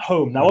Brentford at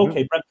home. Now,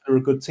 okay, Brentford are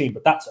a good team,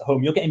 but that's at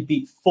home. You're getting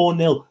beat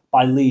 4-0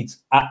 by Leeds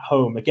at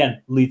home.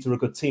 Again, Leeds are a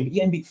good team, but you're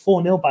getting beat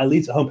 4-0 by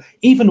Leeds at home.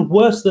 Even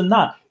worse than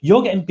that,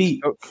 you're getting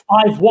beat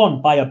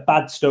 5-1 by a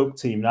bad Stoke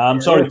team. Now,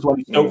 I'm sorry to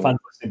any Stoke fans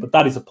listening, but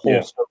that is a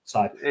poor Stoke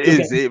side.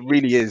 It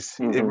really is.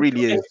 It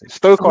really is.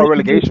 Stoke are a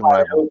relegation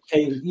rival.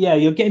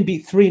 You're getting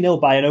beat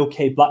 3-0 by an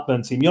okay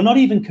Blackburn team. You're not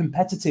even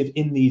competitive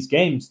in these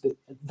games.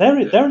 They're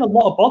in a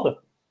lot of bother.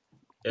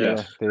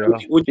 Yeah.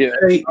 Would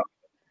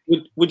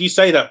you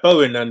say that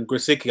Bowen and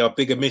Grosicki are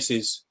bigger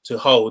misses to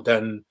Hull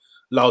than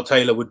Lyle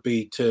Taylor would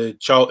be to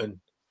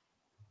Charlton?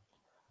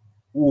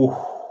 Ooh.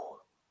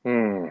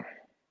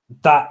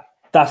 That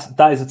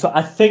is a tough.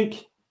 I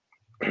think.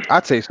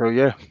 I'd say so.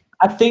 Yeah.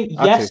 I think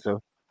yes.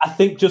 So. I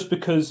think just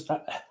because,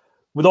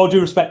 with all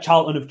due respect,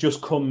 Charlton have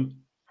just come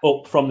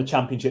up from the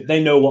Championship.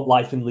 They know what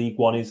life in League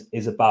One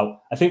is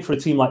about. I think for a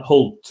team like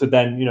Hull to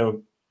then,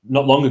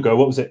 not long ago,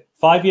 what was it,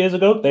 5 years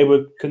ago, they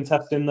were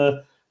contesting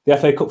the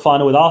FA Cup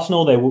final with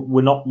Arsenal. They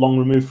were not long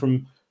removed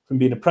from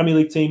being a Premier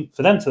League team.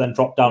 For them to then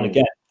drop down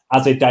again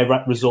as a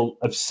direct result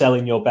of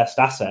selling your best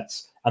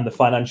assets and the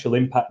financial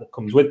impact that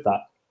comes with that.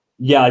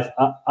 Yeah,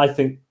 I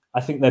think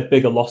they're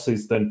bigger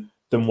losses than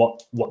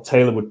what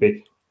Taylor would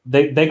be.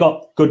 They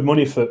got good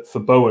money for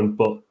Bowen,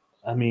 but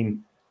I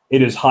mean,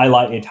 it has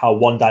highlighted how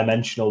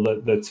one-dimensional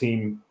the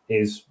team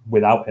is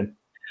without him.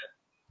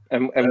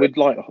 And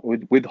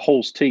with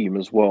Hull's team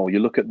as well, you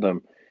look at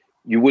them,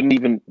 you wouldn't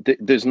even.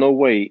 There's no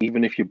way,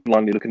 even if you're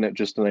blindly looking at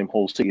just the name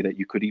Hull City, that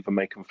you could even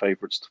make them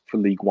favourites for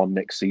League One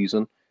next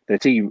season. Their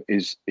team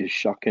is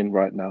shocking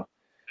right now.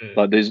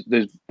 Like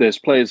there's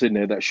players in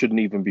there that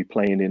shouldn't even be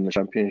playing in the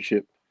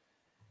Championship,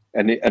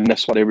 and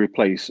that's why they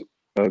replace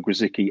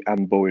Grosicki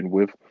and Bowen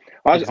with.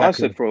 I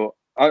said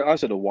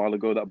a while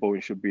ago that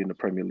Bowen should be in the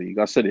Premier League.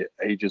 I said it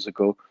ages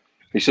ago.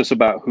 It's just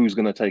about who's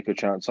going to take a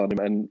chance on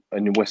him,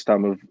 and West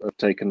Ham have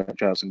taken that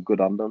chance and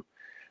good on them.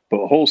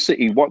 But Hull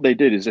City, what they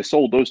did is they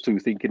sold those two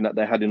thinking that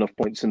they had enough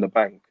points in the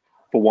bank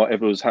for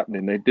whatever was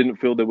happening. They didn't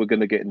feel they were going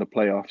to get in the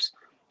playoffs.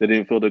 They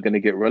didn't feel they were going to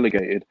get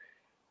relegated.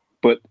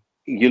 But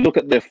you look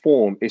at their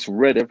form, it's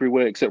red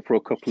everywhere except for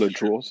a couple of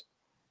draws.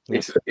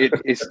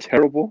 It's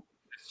terrible.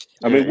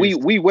 I mean,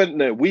 we went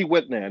there,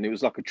 and it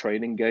was like a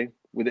training game.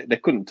 They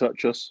couldn't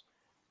touch us.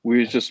 We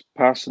was just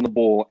passing the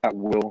ball at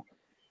will.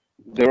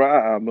 They're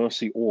at our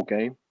mercy all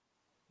game.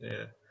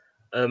 Yeah.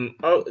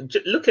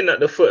 Looking at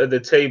the foot of the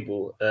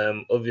table,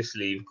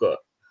 obviously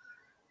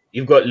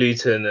you've got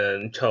Luton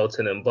and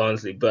Charlton and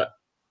Barnsley, but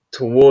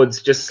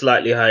towards just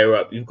slightly higher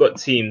up, you've got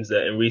teams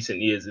that in recent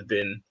years have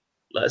been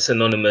like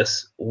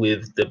synonymous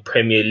with the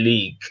Premier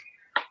League.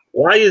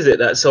 Why is it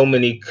that so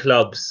many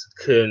clubs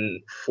can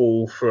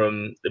fall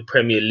from the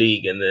Premier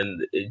League and then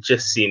it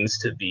just seems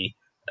to be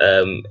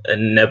a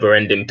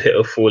never-ending pit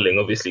of falling?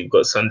 Obviously, you've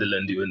got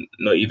Sunderland who are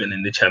not even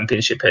in the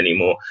Championship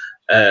anymore.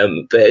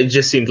 But it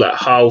just seems like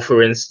Hull,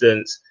 for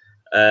instance,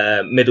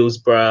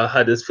 Middlesbrough,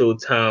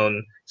 Huddersfield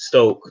Town,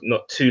 Stoke,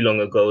 not too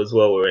long ago as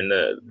well, were in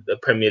the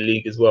Premier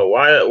League as well.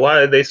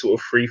 Why are they sort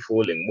of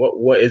free-falling?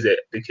 What is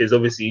it? Because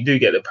obviously you do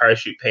get the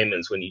parachute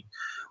payments when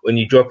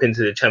you drop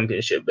into the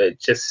Championship, but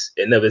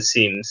it never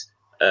seems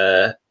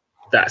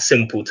that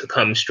simple to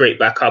come straight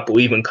back up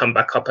or even come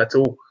back up at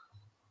all.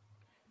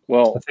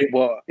 Well,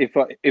 if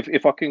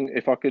I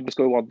can just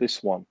go on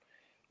this one,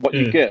 what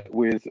you get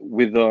with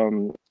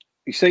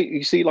you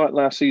see like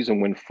last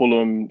season when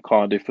Fulham,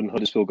 Cardiff, and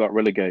Huddersfield got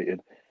relegated,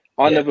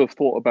 I never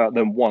thought about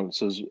them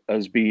once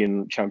as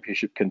being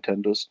Championship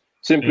contenders,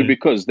 simply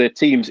because their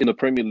teams in the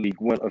Premier League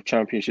weren't of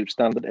Championship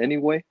standard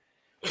anyway.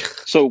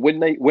 So when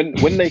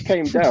they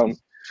came down,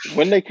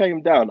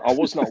 I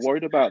was not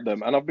worried about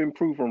them, and I've been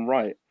proven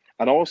right.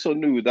 And I also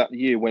knew that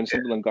year when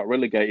Sunderland got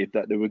relegated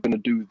that they were going to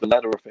do the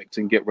ladder effect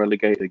and get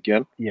relegated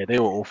again. Yeah, they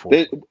were awful.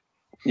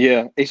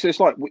 It's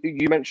just like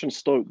you mentioned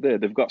Stoke there.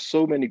 They've got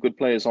so many good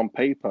players on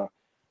paper,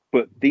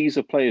 but these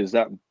are players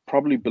that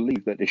probably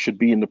believe that they should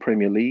be in the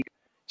Premier League.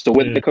 So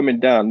when they're coming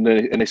down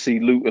and they see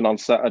Luton on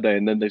Saturday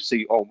and then they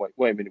see, oh,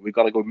 wait a minute, we've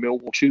got to go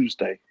Millwall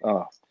Tuesday.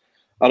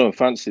 I don't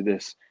fancy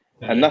this.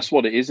 And that's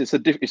what it is. It's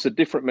a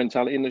different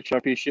mentality in the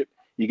Championship.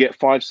 You get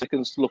 5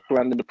 seconds to look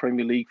around in the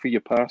Premier League for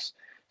your pass.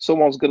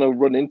 Someone's going to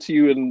run into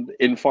you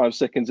in 5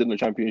 seconds in the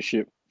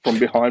Championship from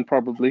behind,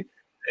 probably.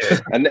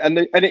 And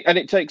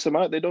it takes them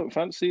out. They don't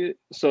fancy it.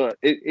 So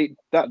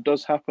that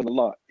does happen a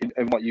lot.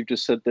 And what you've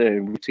just said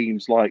there with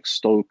teams like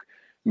Stoke,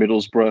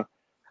 Middlesbrough,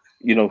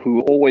 who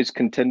are always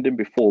contending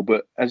before.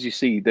 But as you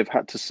see, they've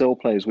had to sell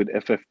players with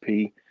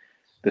FFP.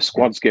 The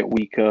squads get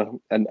weaker.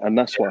 And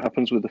that's what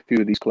happens with a few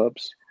of these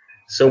clubs.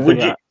 So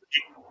would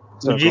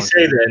you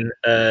say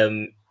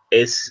then,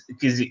 it's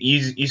because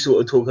you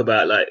sort of talk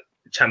about like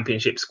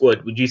Championship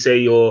squad, would you say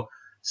your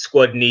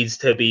squad needs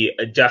to be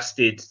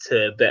adjusted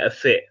to better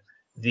fit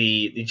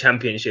the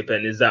Championship?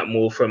 And is that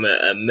more from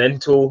a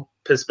mental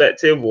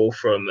perspective or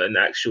from an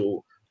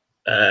actual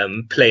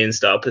playing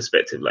style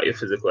perspective, like your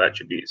physical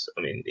attributes?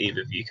 I mean, either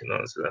of you can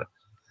answer that.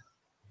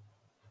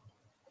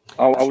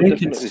 I would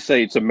definitely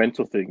say it's a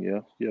mental thing.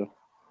 Yeah.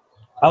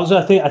 I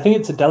think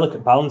it's a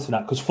delicate balancing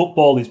act because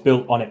football is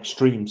built on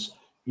extremes.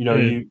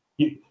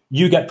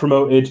 You get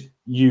promoted,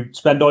 you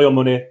spend all your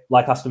money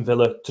like Aston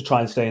Villa to try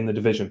and stay in the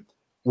division.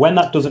 When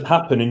that doesn't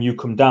happen and you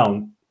come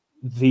down,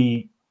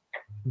 the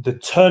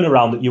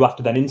turnaround that you have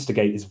to then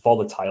instigate is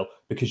volatile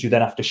because you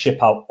then have to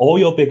ship out all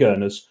your big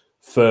earners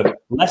for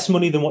less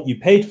money than what you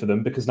paid for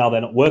them because now they're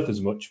not worth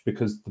as much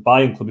because the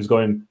buying club is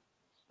going,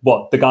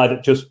 what, the guy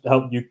that just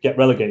helped you get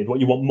relegated,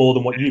 what, you want more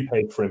than what you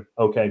paid for him?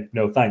 Okay,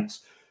 no thanks.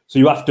 So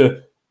you have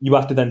to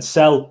then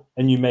sell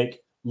and you make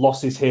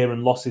losses here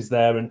and losses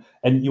there,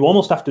 and you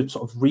almost have to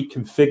sort of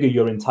reconfigure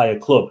your entire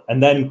club,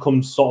 and then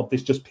comes sort of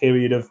this just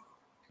period of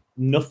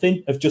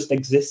nothing, of just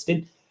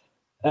existing.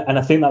 And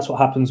I think that's what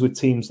happens with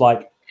teams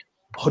like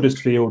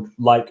Huddersfield,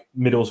 like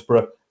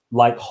Middlesbrough,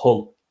 like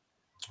Hull.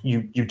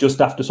 You just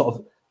have to sort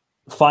of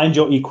find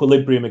your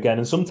equilibrium again,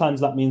 and sometimes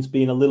that means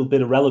being a little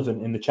bit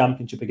irrelevant in the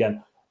Championship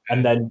again,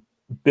 and then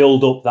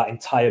build up that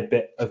entire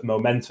bit of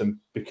momentum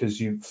because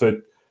you, for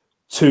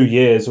 2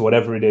 years or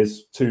whatever it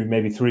is, 2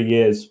 maybe 3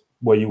 years,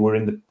 where you were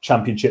in the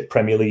Championship,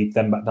 Premier League,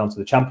 then back down to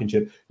the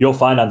Championship, your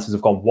finances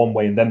have gone one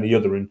way and then the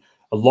other. And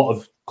a lot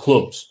of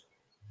clubs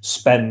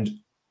spend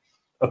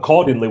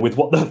accordingly with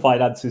what their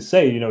finances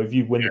say. If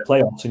you win the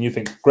playoffs and you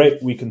think,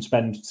 great, we can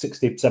spend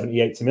 60,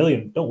 70, 80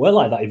 million. Don't work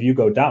like that if you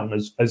go down,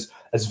 as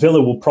Villa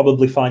will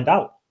probably find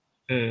out.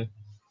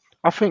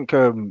 I think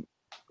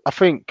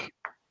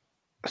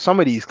some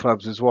of these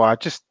clubs as well, I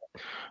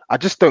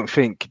just don't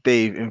think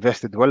they've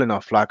invested well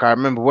enough. Like I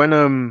remember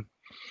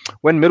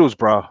when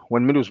Middlesbrough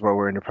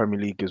were in the Premier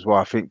League as well,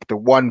 I think the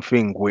one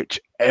thing which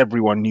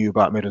everyone knew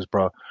about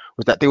Middlesbrough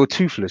was that they were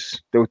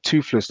toothless.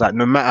 Like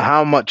no matter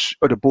how much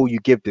of the ball you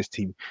give this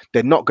team,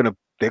 they're not gonna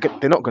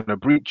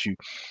breach you.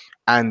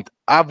 And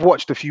I've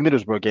watched a few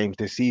Middlesbrough games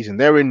this season.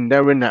 They're in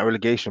that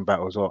relegation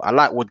battle as well. I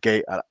like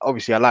Woodgate.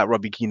 Obviously, I like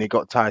Robbie Keane. They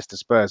got ties to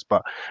Spurs,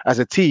 but as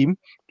a team,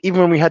 even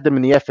when we had them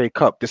in the FA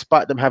Cup,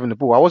 despite them having the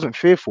ball, I wasn't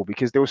fearful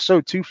because they were so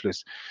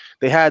toothless.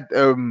 They had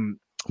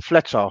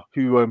Fletcher,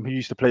 who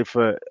used to play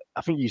for,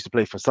 I think he used to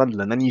play for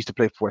Sunderland, and he used to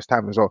play for West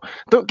Ham as well.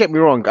 Don't get me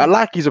wrong, I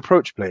like his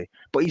approach play,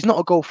 but he's not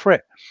a goal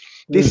threat.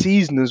 This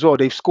season as well,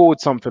 they've scored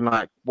something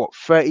like, what,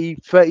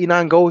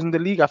 39 goals in the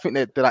league? I think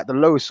they're like the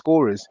lowest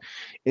scorers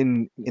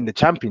in the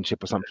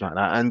championship or something like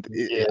that. And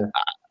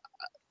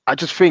I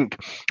just think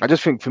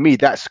for me,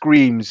 that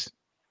screams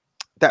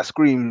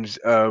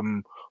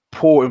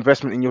poor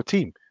investment in your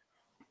team.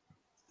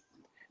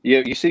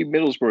 Yeah, you see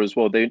Middlesbrough as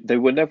well. They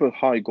were never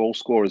high goal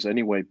scorers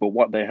anyway, but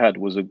what they had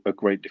was a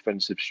great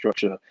defensive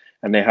structure,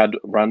 and they had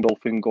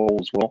Randolph in goal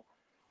as well,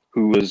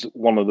 who was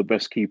one of the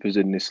best keepers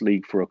in this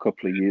league for a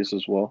couple of years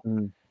as well.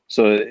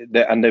 So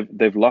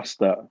they've lost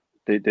that.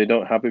 They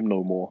don't have him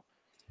no more.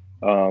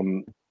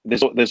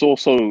 There's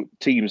also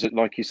teams that,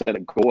 like you said,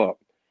 that go up.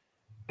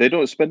 They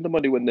don't spend the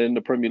money when they're in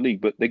the Premier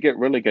League, but they get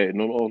relegated,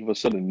 and all of a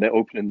sudden they're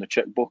opening the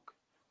checkbook.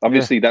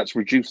 Obviously, that's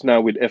reduced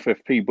now with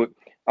FFP, but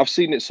I've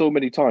seen it so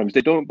many times.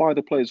 They don't buy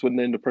the players when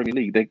they're in the Premier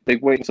League. They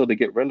wait until they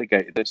get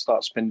relegated. They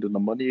start spending the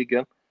money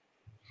again,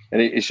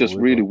 and it's just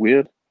really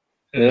weird.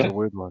 It's a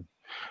weird one.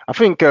 I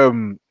think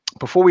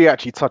before we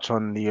actually touch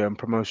on the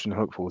promotion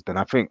hopefuls, then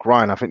I think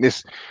Ryan,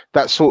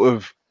 that sort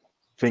of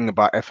thing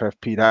about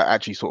FFP that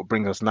actually sort of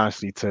brings us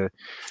nicely to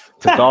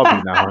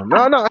Derby now.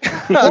 No,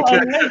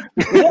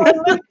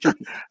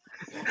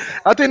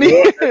 I didn't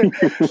even.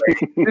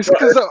 It's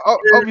because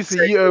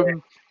obviously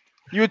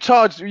you were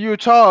charged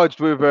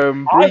with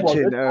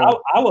breaching.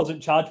 I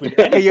wasn't charged with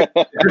anything.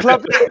 The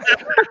club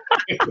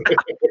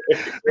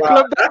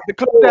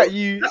that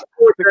you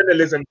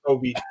journalism,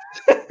 Tobi.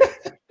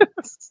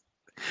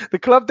 The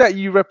club that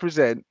you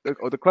represent,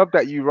 or the club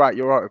that you write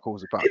your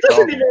articles about. It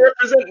doesn't even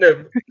represent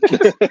them.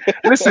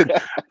 Listen,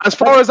 as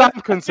far as I'm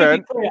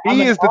concerned,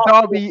 he is the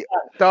Derby.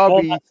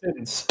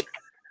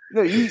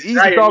 No, he's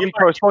the Derby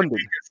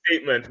correspondent.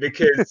 Statement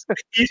because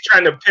he's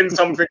trying to pin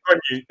something on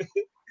you.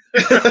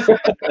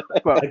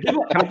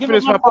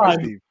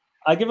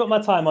 I give up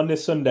my time on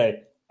this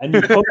Sunday, and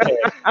you come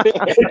here.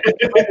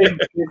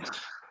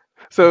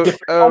 So,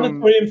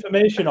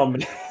 information on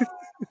me.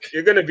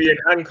 You're going to be in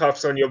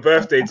handcuffs on your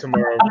birthday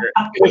tomorrow.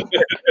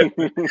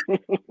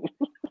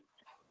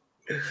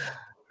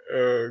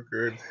 Oh,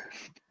 good.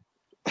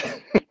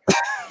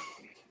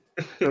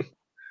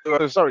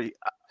 Sorry.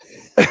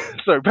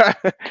 So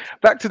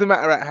back to the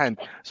matter at hand.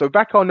 So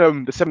back on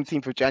the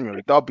 17th of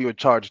January, Derby were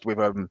charged with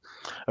a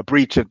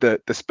breach of the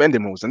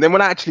spending rules. And then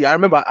I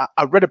remember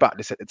I read about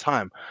this at the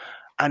time,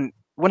 and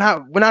when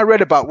I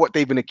read about what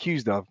they've been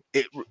accused of,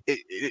 it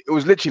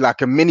was literally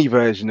like a mini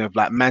version of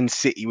like Man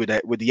City with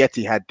the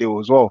Etihad deal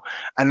as well.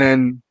 And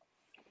then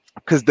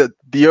because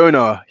the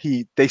owner,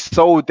 they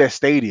sold their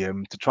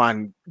stadium to try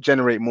and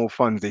generate more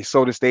funds. They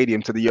sold the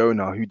stadium to the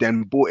owner, who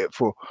then bought it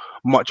for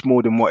much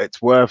more than what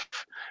it's worth.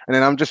 And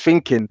then I'm just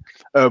thinking,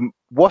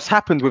 what's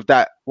happened with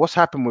that? What's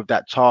happened with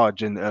that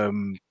charge,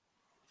 and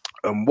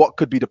what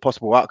could be the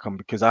possible outcome?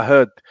 Because I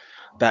heard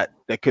that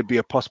there could be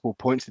a possible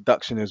points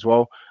deduction as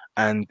well.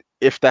 And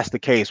if that's the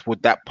case,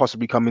 would that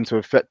possibly come into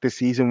effect this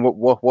season?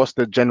 What's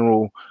the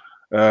general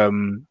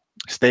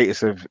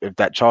status of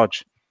that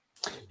charge?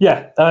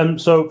 Yeah.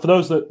 So for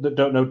those that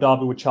don't know,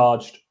 Derby were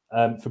charged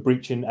for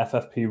breaching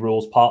FFP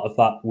rules. Part of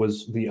that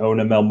was the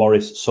owner, Mel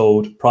Morris,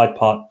 sold Pride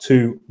Park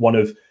to one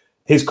of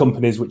his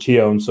companies, which he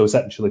owns, so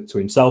essentially to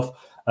himself,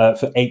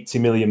 for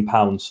 £80 million.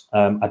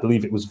 I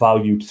believe it was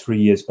valued 3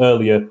 years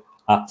earlier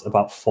at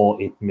about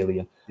 40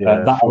 million.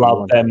 That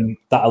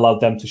allowed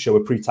them to show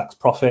a pre-tax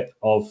profit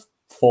of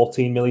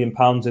 £14 million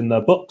in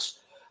their books.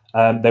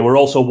 They were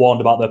also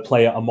warned about their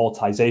player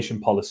amortization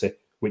policy,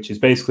 which is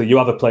basically you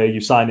have a player, you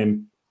sign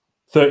him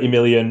 30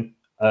 million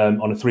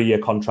on a 3-year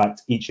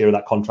contract. Each year of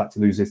that contract, he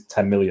loses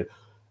 10 million.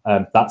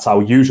 That's how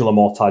usual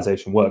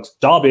amortization works.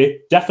 Derby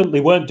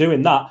definitely weren't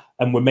doing that,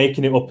 and were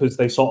making it up as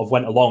they sort of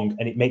went along,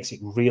 and it makes it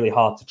really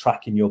hard to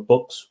track in your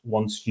books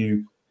once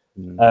you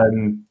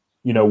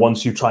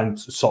once you try and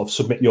sort of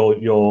submit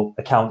your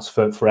accounts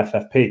for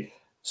FFP.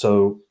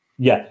 So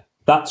yeah,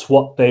 that's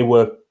what they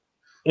were,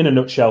 in a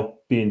nutshell,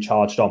 being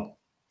charged on.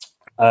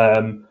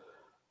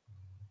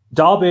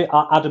 Derby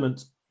are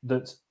adamant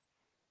that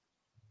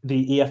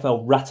the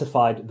EFL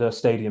ratified their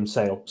stadium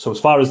sale. So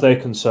as far as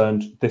they're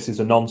concerned, this is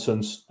a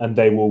nonsense, and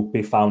they will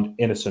be found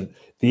innocent.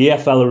 The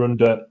EFL are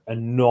under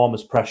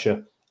enormous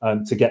pressure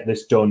to get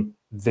this done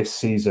this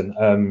season.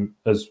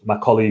 As my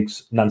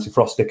colleagues Nancy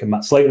Frostick and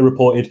Matt Slater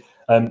reported,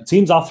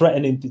 teams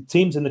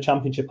in the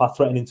Championship are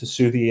threatening to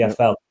sue the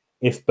EFL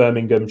if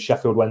Birmingham,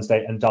 Sheffield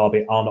Wednesday and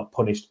Derby are not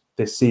punished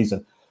this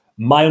season.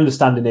 My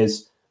understanding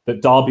is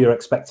that Derby are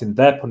expecting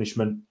their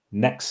punishment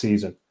next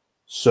season.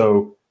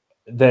 So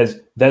there's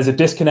a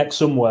disconnect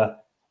somewhere,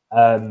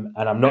 and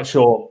I'm not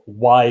sure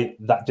why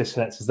that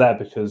disconnect is there,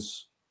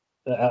 because,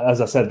 as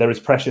I said, there is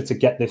pressure to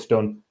get this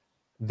done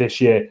this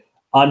year.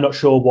 I'm not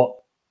sure what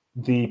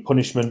the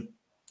punishment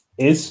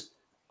is.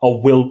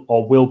 or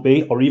will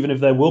be, or even if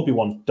there will be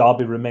one,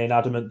 Derby remain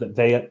adamant that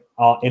they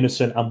are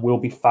innocent and will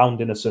be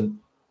found innocent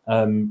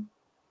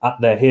at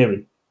their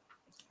hearing.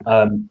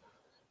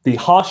 The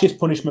harshest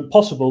punishment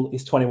possible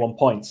is 21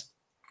 points.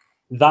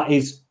 That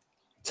is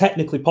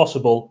technically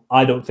possible.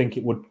 I don't think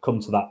it would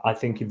come to that. I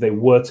think if they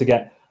were to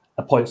get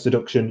a points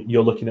deduction,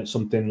 you're looking at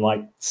something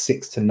like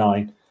 6 to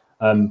 9.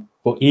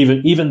 But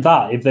even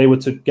that, if they were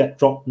to get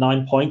dropped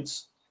 9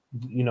 points,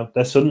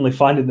 they're suddenly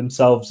finding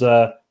themselves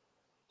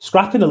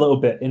scrapping a little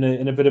bit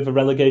in a bit of a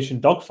relegation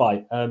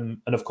dogfight. And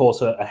of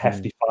course, a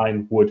hefty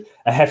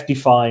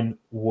fine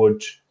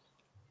would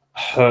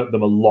hurt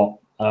them a lot.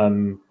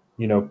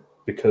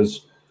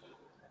 Because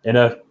in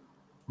a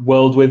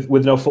world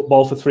with no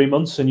football for 3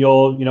 months, and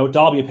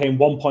Derby are paying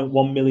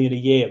 1.1 million a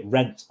year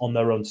rent on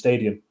their own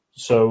stadium.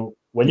 So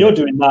when you're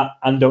doing that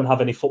and don't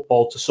have any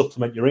football to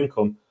supplement your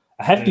income,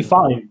 a hefty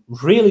fine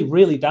really,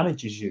 really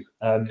damages you.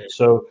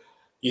 So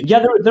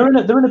they're in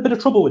a bit of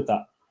trouble with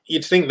that.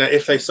 You'd think that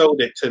if they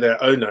sold it to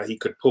their owner, he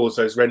could pause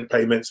those rent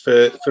payments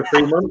for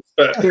 3 months.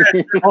 But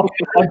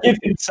I'll give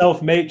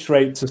himself mates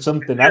rate to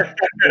something.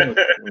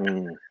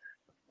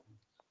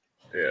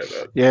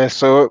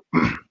 So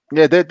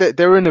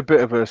they're in a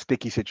bit of a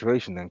sticky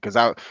situation then, because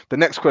the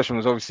next question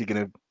was obviously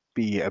going to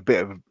be a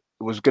bit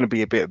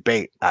of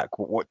bait. Like,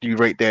 what do you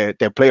rate their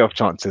playoff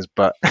chances?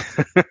 But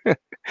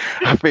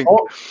I think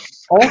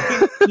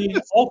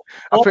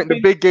the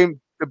big game,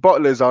 the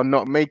Bottlers are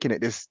not making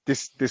it this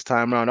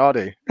time around, are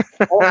they?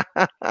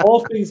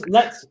 all things.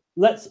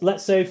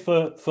 Let's say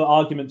for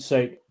argument's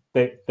sake,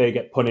 they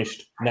get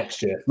punished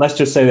next year. Let's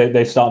just say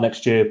they start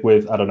next year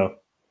with, I don't know,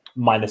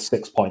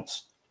 -6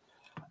 points.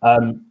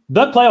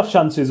 Their playoff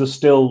chances are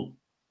still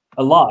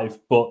alive,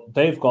 but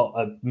they've got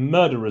a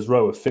murderer's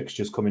row of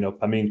fixtures coming up.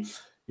 I mean,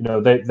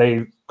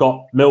 they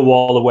got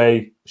Millwall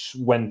away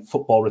when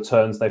football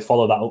returns. They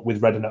follow that up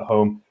with Reading at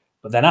home.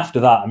 But then after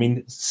that, I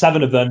mean,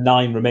 7 of their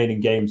 9 remaining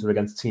games are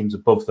against teams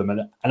above them.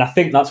 And I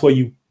think that's where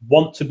you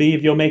want to be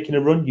if you're making a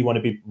run. You want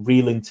to be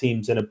reeling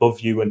teams in above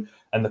you and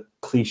the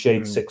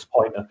cliched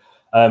 6-pointer.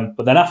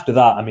 But then after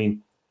that, I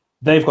mean,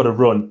 they've got a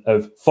run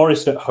of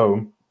Forest at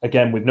home,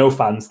 again, with no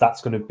fans.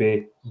 That's going to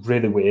be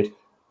really weird.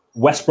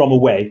 West Brom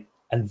away,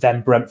 and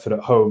then Brentford at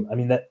home. I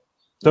mean,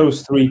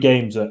 those 3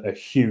 games are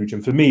huge.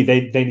 And for me,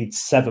 they need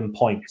 7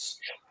 points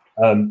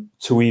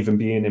to even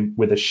be in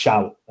with a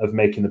shout of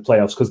making the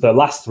playoffs, because their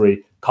last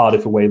 3,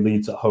 Cardiff away,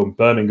 Leeds at home,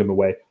 Birmingham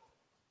away,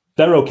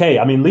 they're okay.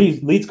 I mean,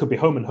 Leeds could be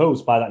home and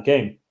hosed by that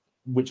game,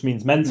 which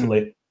means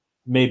mentally,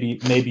 maybe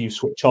you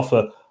switch off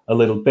a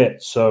little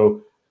bit.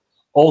 So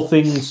all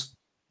things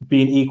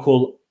being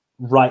equal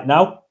right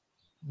now,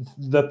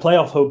 the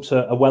playoff hopes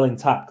are well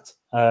intact.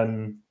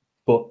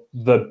 But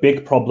the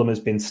big problem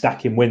has been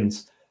stacking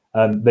wins.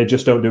 They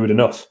just don't do it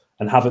enough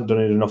and haven't done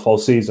it enough all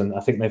season. I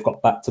think they've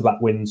got back-to-back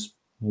wins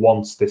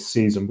once this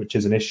season, which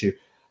is an issue.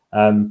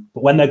 But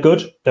when they're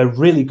good, they're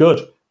really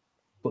good.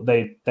 But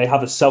they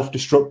have a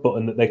self-destruct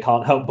button that they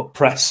can't help but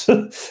press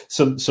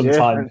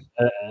sometimes.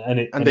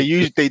 They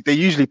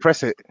usually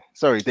press it.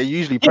 Sorry, they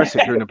usually press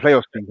it during the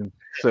playoff season.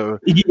 So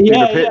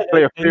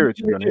playoff period,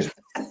 to be honest.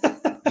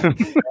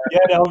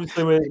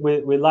 Obviously,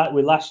 we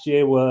last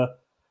year were.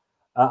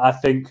 I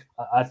think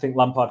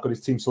Lampard got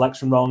his team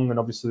selection wrong, and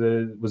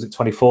obviously was it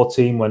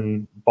 2014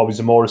 when Bobby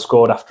Zamora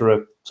scored after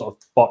a sort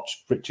of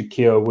botched Richard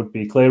Keogh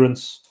would-be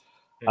clearance.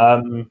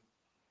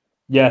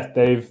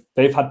 They've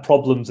had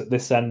problems at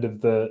this end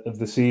of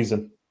the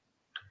season.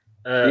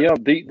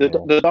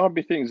 The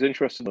Derby thing is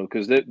interesting though,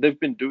 because they've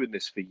been doing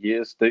this for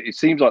years. It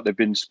seems like they've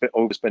been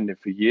overspending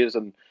for years,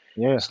 and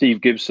Steve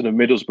Gibson of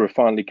Middlesbrough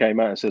finally came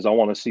out and says, "I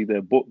want to see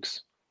their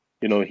books."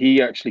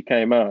 He actually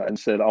came out and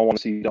said, "I want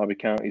to see Derby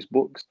County's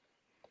books."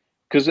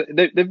 Because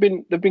they've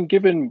been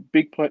given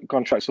big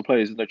contracts for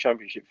players in the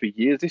Championship for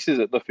years. This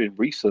isn't nothing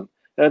recent.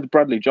 They had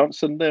Bradley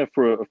Johnson there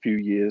for a few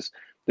years.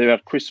 They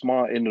had Chris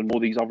Martin and all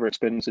these other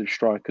expensive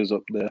strikers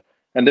up there,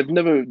 and they've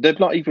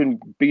not even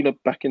been up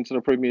back into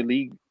the Premier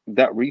League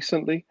that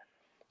recently.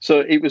 So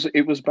it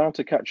was bound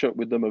to catch up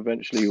with them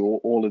eventually.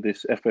 All of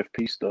this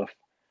FFP stuff,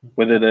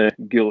 whether they're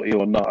guilty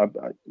or not,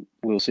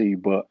 we'll see.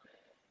 But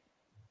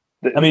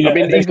even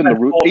the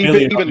route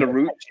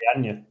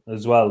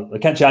as well.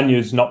 Kenchi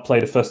has not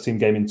played a first-team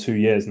game in 2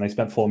 years, and they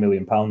spent £4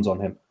 million on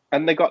him.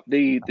 And they got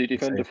the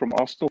defender from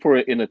Arsenal for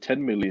it in a $10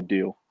 million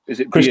deal. Is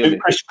it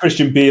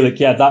Christian Bielik?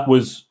 Yeah, that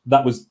was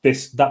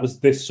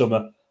this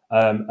summer,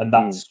 and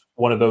that's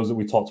one of those that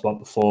we talked about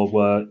before,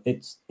 where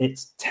it's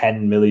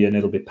 10 million.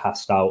 It'll be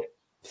passed out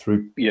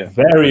through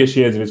various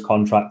years of his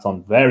contract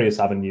on various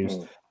avenues,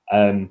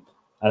 and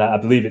I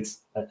believe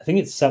I think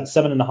it's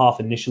 7.5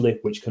 initially,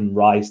 which can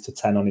rise to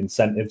 10 on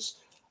incentives.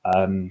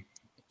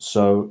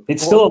 So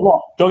it's still a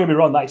lot. Don't get me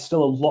wrong, that is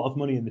still a lot of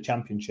money in the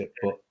Championship.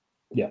 But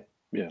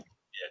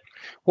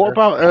what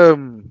about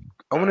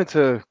I wanted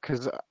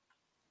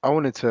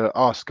to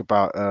ask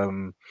about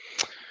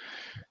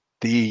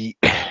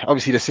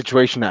obviously the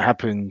situation that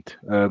happened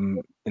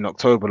in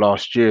October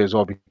last year as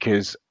well,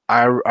 because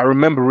I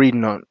remember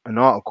reading an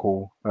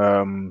article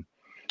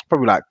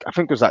probably like, I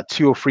think it was like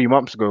 2 or 3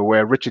 months ago,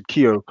 where Richard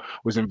Keogh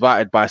was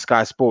invited by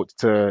Sky Sports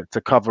to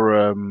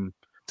cover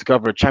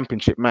a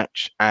championship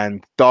match,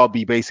 and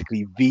Derby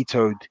basically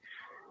vetoed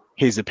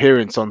his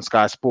appearance on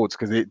Sky Sports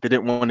because they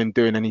didn't want him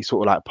doing any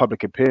sort of like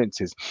public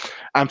appearances.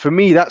 And for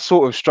me, that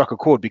sort of struck a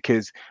chord,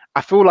 because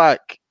I feel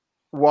like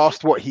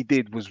whilst what he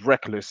did was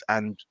reckless,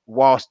 and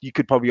whilst you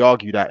could probably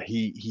argue that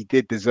he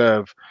did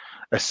deserve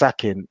a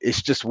sacking,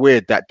 it's just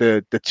weird that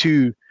the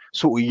two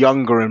sort of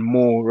younger and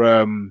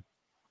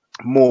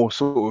more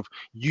sort of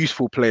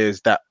useful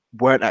players that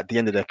weren't at the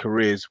end of their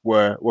careers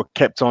were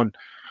kept on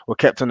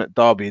at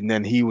Derby, and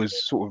then he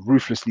was sort of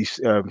ruthlessly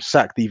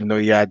sacked, even though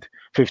he had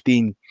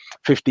 15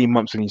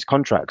 months in his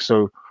contract.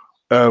 So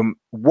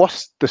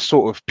what's the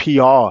sort of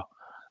PR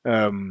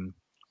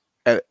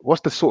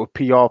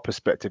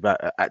perspective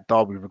at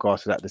Derby with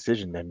regards to that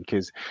decision then?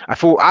 Because I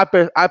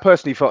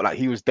personally felt like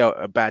he was dealt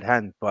a bad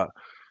hand. But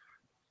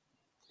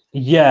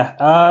yeah,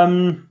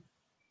 on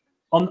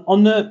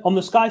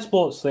the Sky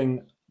Sports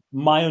thing,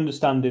 my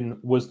understanding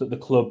was that the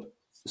club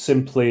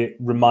simply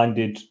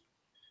reminded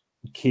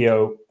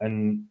Keogh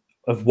and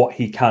of what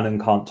he can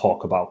and can't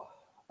talk about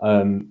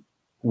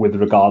with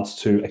regards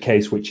to a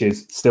case which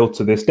is still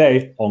to this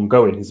day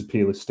ongoing. His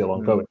appeal is still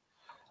ongoing.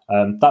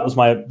 That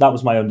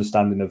was my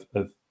understanding of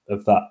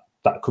that.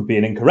 That could be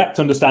an incorrect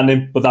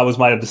understanding, but that was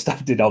my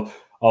understanding of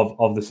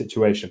the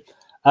situation.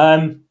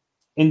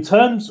 In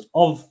terms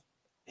of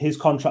his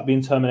contract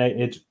being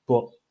terminated,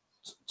 but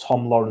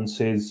Tom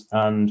Lawrence's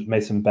and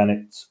Mason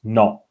Bennett's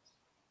not.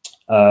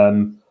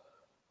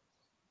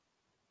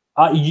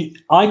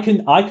 I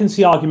can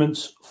see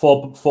arguments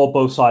for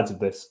both sides of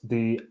this.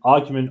 The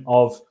argument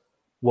of,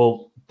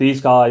 well, these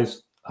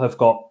guys have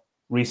got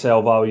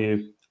resale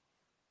value,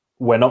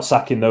 we're not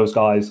sacking those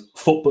guys.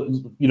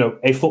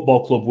 A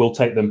football club will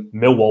take them.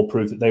 Millwall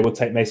proved that they would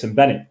take Mason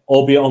Bennett,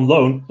 albeit on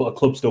loan, but a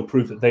club still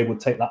proved that they would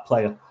take that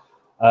player.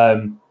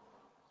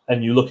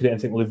 And you look at it and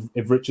think, well,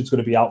 if Richard's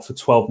going to be out for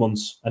 12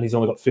 months and he's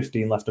only got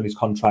 15 left on his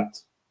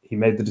contract, he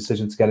made the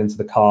decision to get into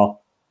the car.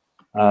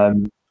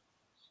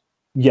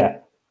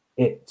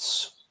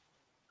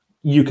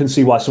 You can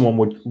see why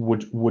someone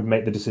would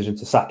make the decision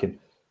to sack him.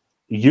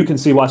 You can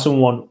see why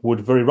someone would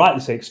very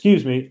rightly say,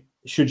 excuse me,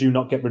 should you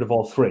not get rid of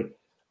all three?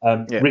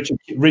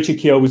 Richard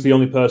Keogh was the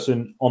only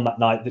person on that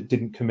night that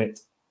didn't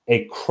commit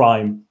a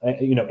crime,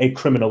 a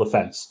criminal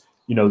offence.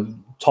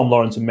 Tom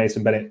Lawrence and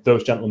Mason Bennett,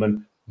 those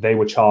gentlemen, they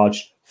were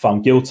charged,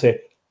 found guilty.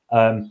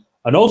 And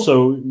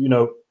also,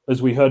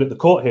 as we heard at the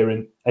court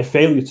hearing, a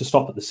failure to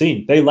stop at the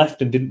scene. They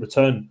left and didn't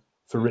return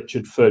for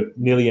Richard for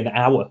nearly an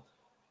hour.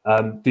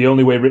 The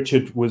only way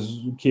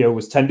Keogh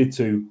was tended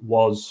to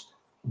was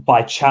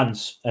by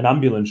chance an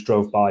ambulance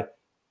drove by.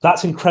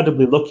 That's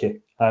incredibly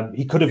lucky.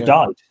 He could have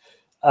died.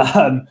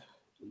 I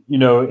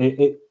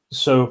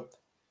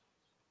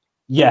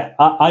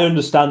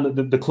understand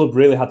that the club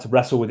really had to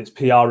wrestle with its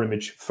PR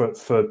image for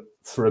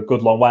a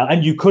good long while,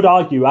 and you could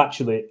argue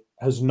actually it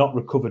has not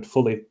recovered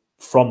fully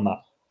from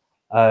that.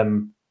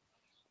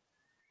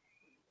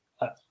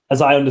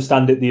 As I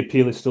understand it, the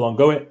appeal is still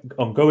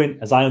ongoing.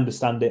 As I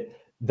understand it,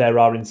 there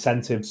are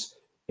incentives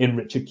in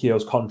Richard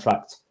Keogh's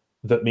contract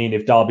that mean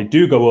if Derby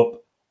do go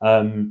up,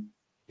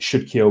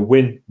 should Keogh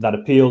win that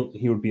appeal,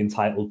 he would be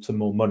entitled to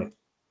more money.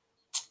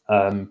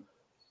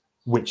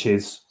 Which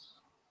is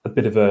a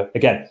bit of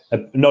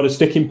not a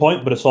sticking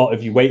point, but a sort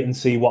of you wait and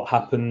see what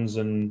happens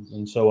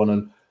and so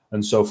on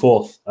and so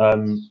forth.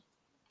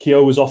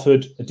 Keogh was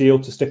offered a deal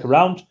to stick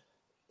around.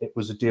 It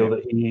was a deal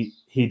that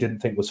he didn't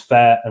think was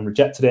fair and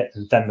rejected it,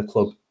 and then the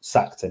club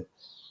sacked him.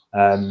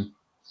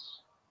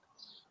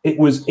 It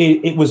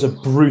was a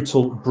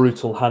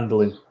brutal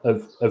handling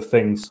of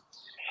things.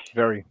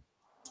 Very.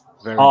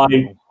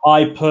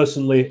 I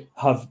personally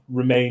have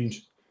remained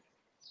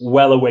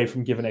well away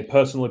from giving a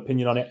personal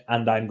opinion on it,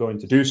 and I'm going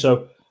to do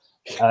so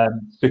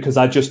because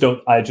I just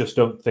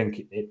don't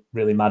think it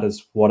really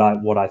matters what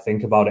I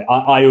think about it.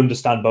 I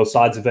understand both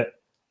sides of it,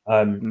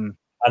 and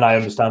I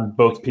understand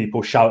both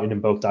people shouting in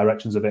both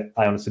directions of it.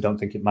 I honestly don't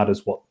think it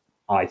matters what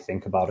I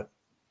think about it.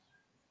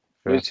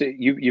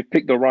 You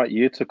picked the right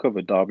year to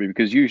cover Derby,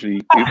 because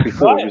usually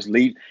before it was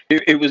Leeds.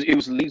 It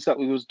was Leeds that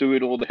was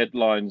doing all the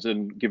headlines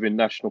and giving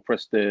national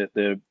press their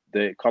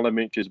column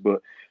inches,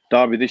 but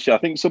Derby this year, I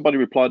think somebody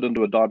replied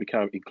under a Derby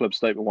County club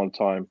statement one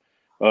time.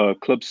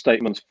 Club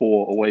statements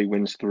 4, away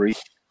wins 3,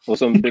 or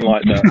something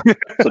like that.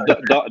 So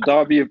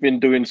Derby have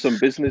been doing some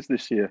business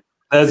this year.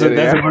 There's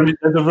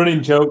a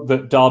running joke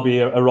that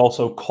Derby are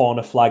also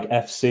corner flag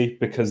FC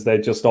because they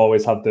just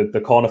always have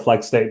the corner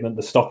flag statement,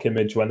 the stock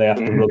image when they have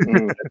to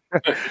run.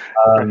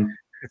 And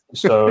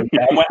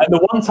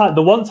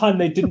the one time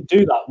they didn't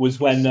do that was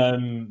when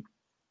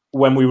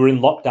we were in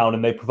lockdown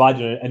and they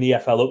provided an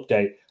EFL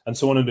update, and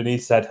someone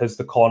underneath said, "Has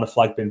the corner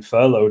flag been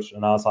furloughed?"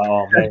 And I was like,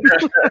 "Oh mate."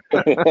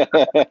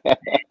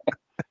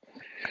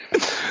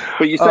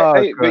 But you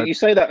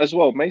say that as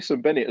well.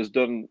 Mason Bennett has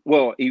done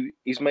well.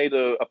 He's made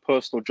a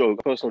personal joke.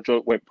 A personal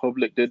joke went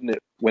public, didn't it?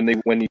 When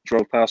he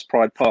drove past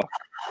Pride Park.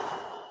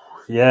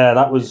 Yeah,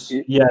 that was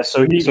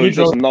So he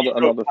drove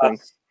another thing.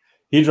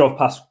 He drove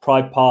past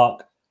Pride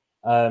Park.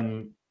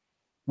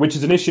 which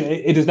is an issue.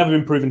 It has never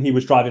been proven he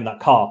was driving that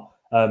car,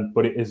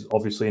 but it is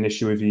obviously an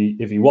issue if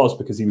he was,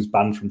 because he was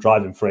banned from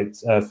driving for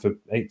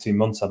 18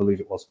 months, I believe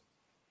it was.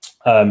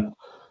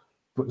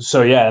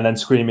 So yeah, and then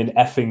screaming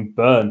 "effing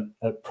burn"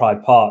 at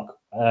Pride Park.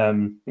 I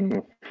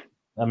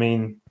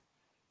mean,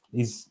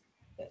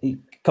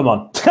 come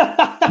on.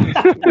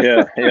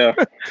 yeah.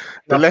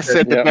 The less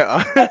said, the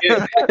better.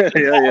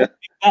 yeah.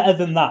 Better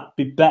than that.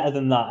 Be better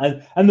than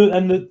that. And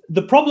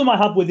the problem I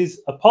have with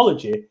his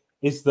apology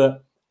is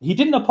that he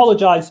didn't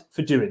apologize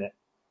for doing it.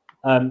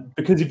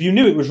 Because if you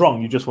knew it was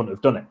wrong, you just wouldn't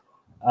have done it.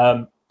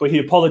 But he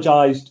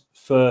apologized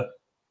for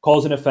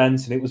causing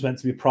offense, and it was meant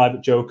to be a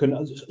private joke,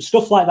 and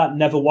stuff like that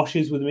never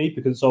washes with me,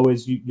 because it's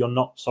always you're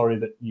not sorry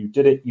that you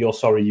did it, you're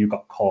sorry you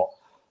got caught.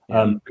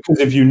 Because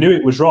if you knew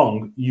it was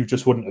wrong, you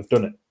just wouldn't have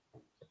done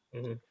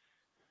it.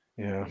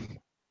 Yeah.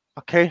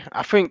 Okay,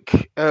 I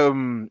think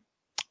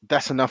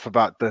that's enough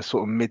about the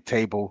sort of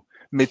mid-table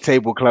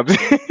clubs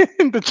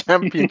in the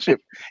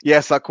Championship.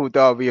 Yes, I call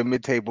Derby a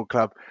mid-table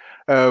club.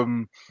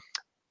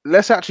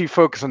 Let's actually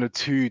focus on the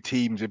two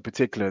teams in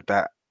particular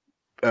that,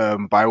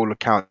 by all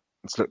accounts,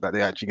 look like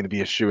they're actually going to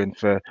be a shoo-in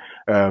for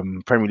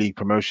Premier League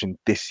promotion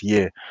this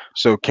year.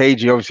 So,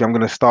 Kagey, obviously, I'm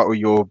going to start with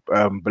your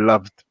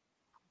beloved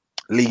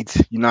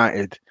Leeds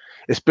United.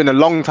 It's been a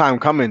long time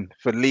coming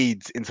for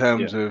Leeds in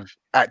terms of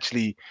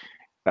actually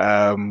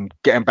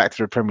getting back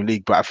to the Premier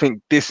League, but I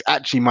think this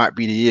actually might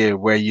be the year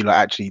where you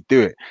actually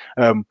do it.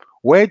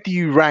 Where do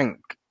you rank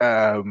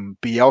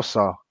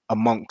Bielsa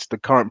amongst the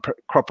current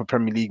crop of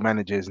Premier League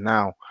managers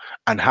now,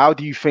 and how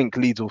do you think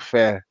Leeds will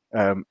fare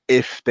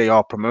if they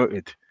are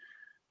promoted?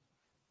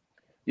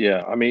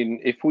 Yeah, I mean,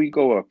 if we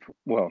go up,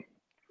 well,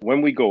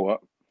 when we go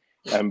up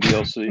and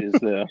Bielsa is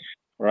there,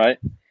 right?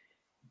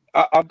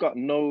 I've got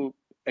no.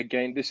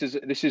 Again, this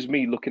is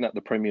me looking at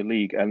the Premier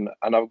League, and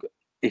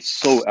it's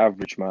so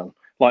average, man.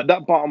 Like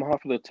that bottom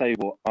half of the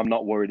table, I'm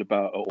not worried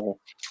about at all.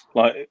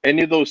 Like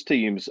any of those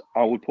teams,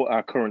 I would put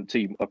our current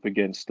team up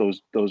against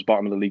those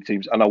bottom of the league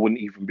teams, and I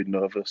wouldn't even be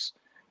nervous.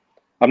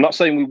 I'm not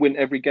saying we win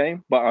every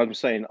game, but I'm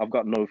saying I've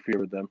got no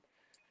fear of them.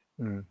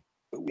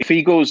 If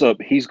he goes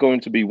up, he's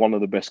going to be one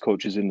of the best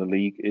coaches in the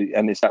league,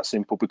 and it's that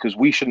simple, because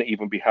we shouldn't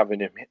even be having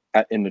him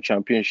in the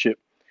Championship.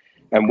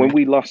 And when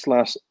we lost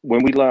last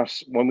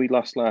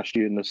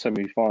year in the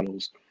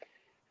semi-finals,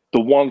 the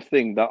one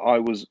thing that I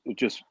was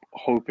just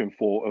hoping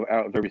for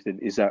out of everything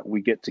is that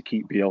we get to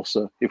keep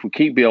Bielsa. If we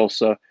keep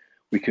Bielsa,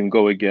 we can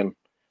go again.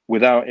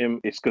 Without him,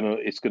 it's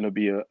gonna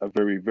be a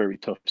very, very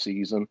tough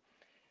season.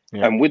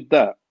 Yeah. And with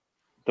that,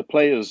 the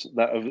players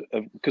that have,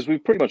 because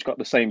we've pretty much got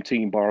the same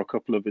team bar a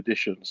couple of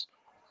additions.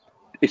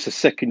 It's a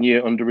second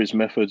year under his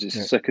methods. It's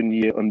a second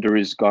year under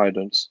his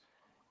guidance,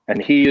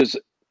 and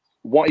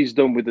what he's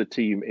done with the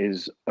team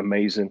is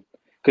amazing.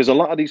 Because a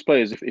lot of these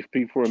players, if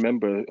people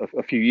remember,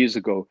 a few years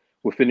ago,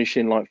 were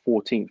finishing like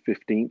 14th,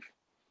 15th,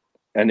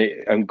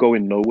 and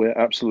going nowhere,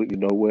 absolutely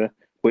nowhere.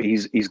 But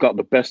he's got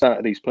the best out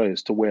of these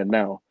players to where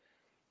now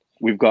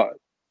we've got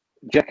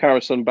Jack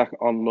Harrison back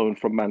on loan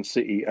from Man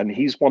City, and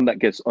he's one that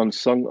gets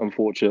unsung,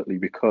 unfortunately,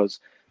 because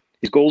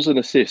his goals and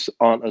assists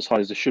aren't as high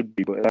as they should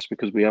be. But that's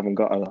because we haven't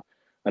got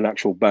an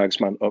actual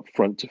bagsman up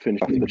front to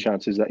finish off the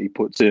chances that he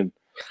puts in.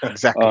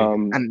 Exactly,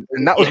 and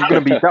that was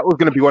going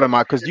to be one of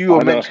my, because you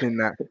were mentioning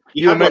that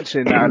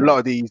a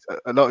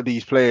lot of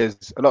these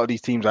players, a lot of these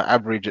teams are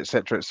average,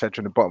 etc.,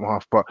 in the bottom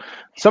half. But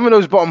some of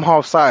those bottom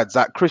half sides,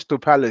 like Crystal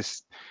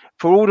Palace,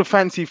 for all the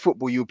fancy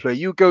football you play,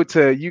 you go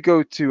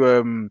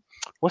to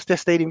what's their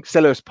stadium,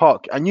 Selhurst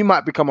Park, and you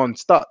might become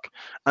unstuck.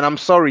 And I'm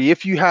sorry,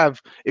 if you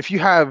have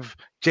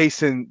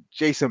Jason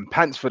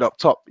Pantsford up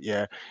top,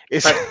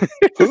 it's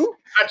who?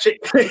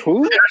 Patrick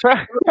Bamford.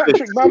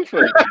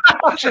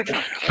 Patrick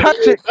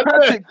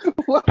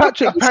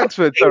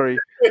Pantsford, sorry.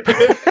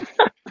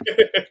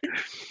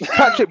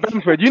 Patrick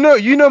Bamford. You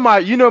know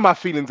my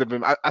feelings of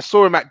him. I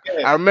saw him I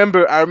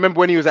remember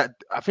when he was I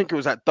think it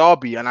was at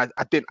Derby, and I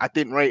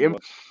didn't rate him.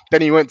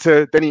 Then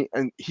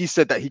he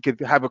said that he could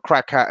have a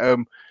crack at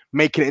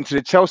making it into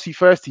the Chelsea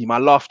first team. I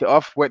laughed it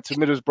off, went to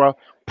Middlesbrough,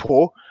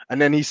 poor,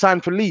 and then he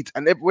signed for Leeds.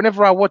 And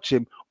whenever I watch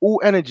him, all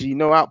energy,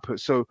 no output.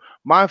 So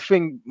my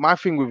thing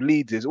with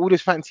Leeds is all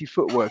this fancy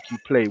footwork you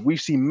play.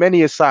 We've seen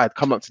many a side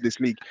come up to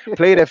this league,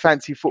 play their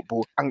fancy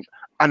football, and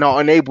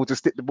are unable to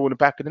stick the ball in the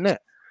back of the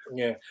net.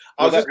 Yeah,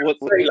 I was just going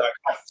to say,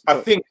 I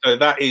think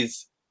that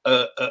is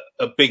a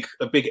big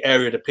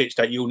area of the pitch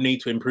that you'll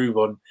need to improve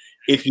on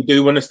if you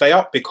do want to stay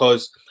up,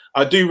 because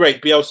I do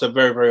rate Bielsa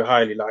very, very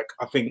highly. Like,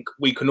 I think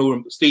we can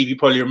all, Steve, you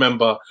probably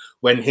remember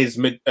when his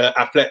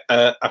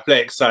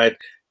athletic side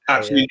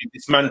absolutely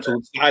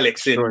dismantled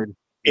Alex in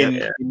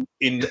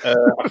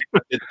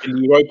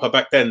Europa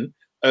back then.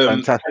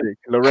 Fantastic,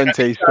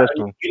 Llorente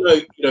special.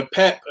 You know,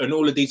 Pep and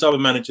all of these other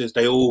managers,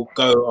 they all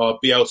are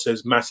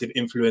Bielsa's massive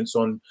influence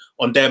on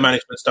their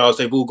management styles.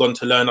 They've all gone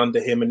to learn under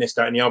him and this,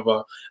 that, and the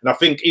other. And I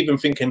think even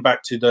thinking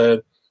back to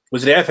the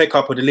FA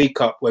Cup or the League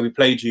Cup where we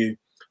played you.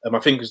 I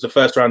think it was the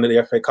first round of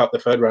the FA Cup, the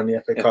third round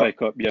of the FA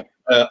Cup. Yeah.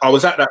 I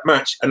was at that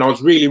match, and I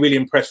was really, really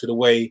impressed with the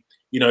way,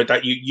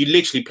 that you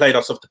literally played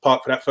us off the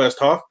park for that first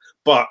half.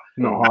 But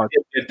Not at hard. the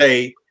end of the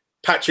day,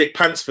 Patrick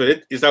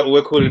Pantsford, is that what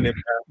we're calling him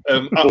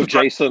now? Or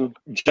Jason,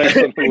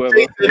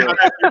 whoever.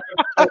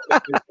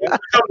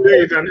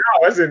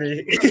 Wasn't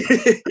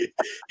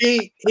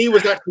he? He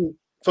was actually,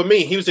 for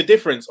me, he was the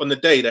difference on the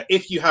day that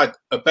if you had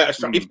a better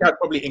strike, if you had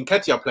probably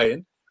Nketiah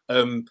playing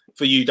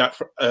for you that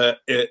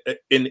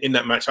in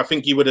that match, I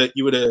think you would have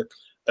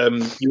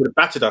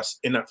battered us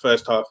in that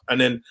first half.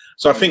 And then,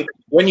 so I think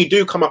when you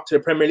do come up to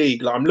the Premier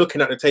League, like I'm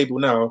looking at the table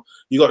now,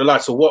 you got the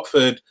likes of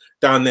Watford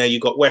down there, you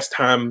got West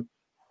Ham,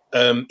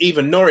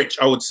 even Norwich,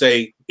 I would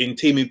say, in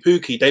Timu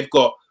Pukki, they've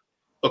got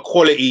a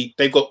quality,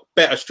 they've got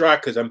better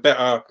strikers and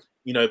better,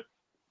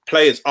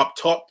 players up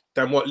top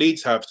than what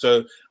Leeds have.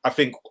 So I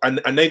think, and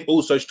they've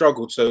also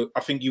struggled. So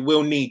I think you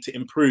will need to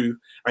improve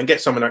and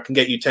get someone that can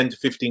get you 10 to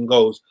 15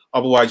 goals.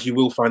 Otherwise, you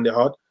will find it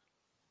hard.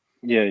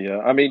 Yeah.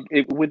 I mean,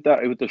 with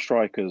the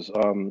strikers,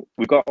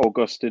 we've got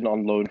Augustin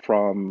on loan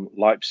from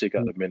Leipzig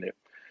at the minute.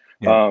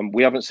 Yeah.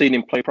 We haven't seen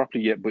him play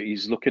properly yet, but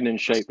he's looking in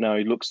shape now.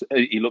 He looks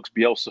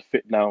Bielsa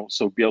fit now,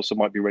 so Bielsa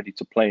might be ready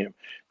to play him.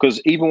 Because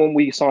even when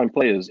we sign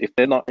players, if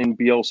they're not in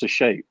Bielsa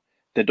shape,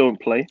 they don't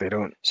play. They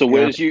don't. So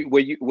whereas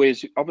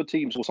other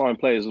teams will sign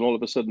players and all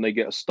of a sudden they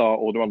get a start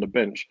or they're on the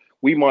bench,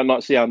 we might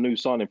not see our new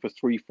signing for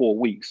 3-4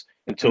 weeks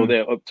until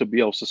they're up to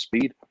Bielsa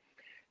speed.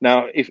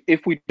 Now,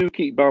 if we do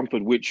keep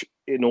Bamford, which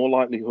in all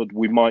likelihood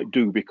we might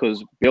do,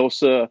 because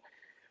Bielsa,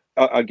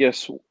 I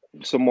guess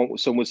some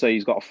would say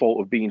he's got a fault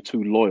of being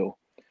too loyal.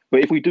 But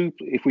if we do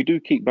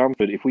keep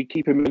Bamford, if we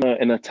keep him in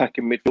an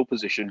attacking midfield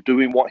position,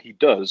 doing what he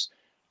does,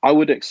 I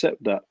would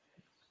accept that,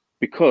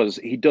 because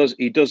he does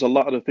a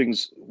lot of the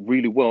things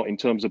really well in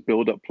terms of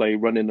build-up play,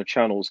 running the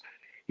channels.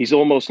 He's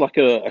almost like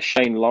a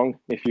Shane Long,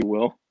 if you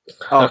will.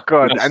 Oh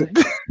God!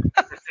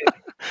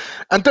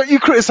 And don't you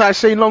criticize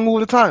Shane Long all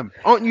the time?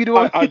 Aren't you the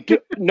one? I do.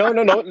 No.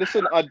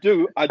 Listen, I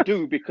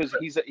do because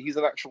he's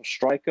an actual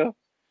striker,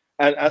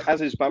 and as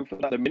is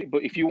Bamford at the minute.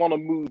 But if you want to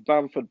move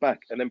Bamford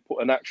back and then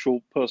put an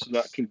actual person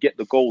that can get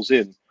the goals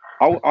in,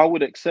 I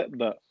would accept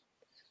that.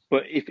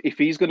 But if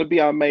he's going to be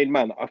our main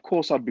man, of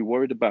course I'd be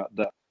worried about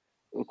that.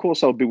 Of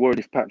course I'd be worried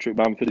if Patrick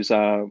Bamford is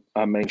our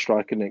main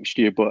striker next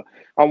year. But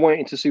I'm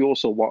waiting to see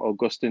also what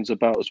Augustin's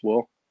about as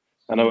well,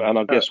 and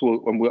I guess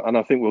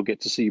I think we'll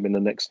get to see him in the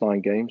next 9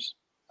 games.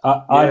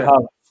 I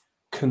have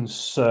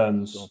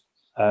concerns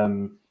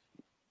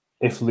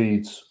if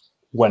Leeds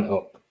went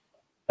up,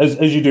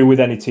 as you do with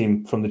any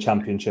team from the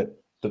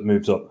Championship that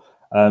moves up.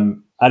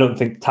 I don't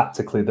think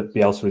tactically that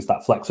Bielsa is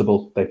that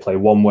flexible. They play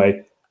one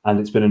way, and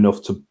it's been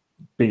enough to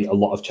beat a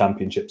lot of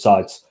Championship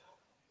sides.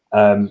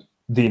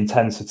 The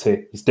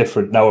intensity is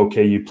different. Now,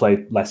 okay, you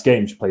play less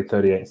games, you play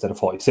 38 instead of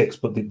 46,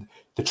 but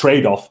the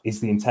trade-off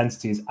is the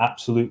intensity is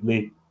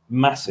absolutely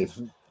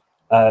massive.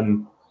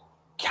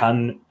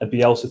 Can a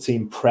Bielsa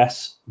team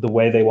press the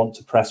way they want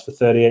to press for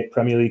 38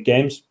 Premier League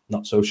games?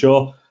 Not so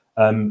sure.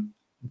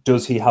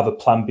 Does he have a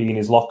plan B in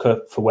his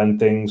locker for when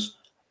things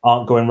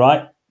aren't going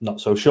right? Not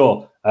so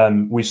sure.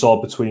 We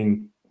saw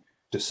between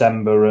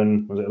December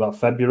and was it about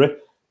February,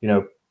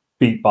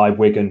 beat by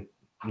Wigan,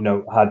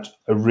 had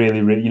a really,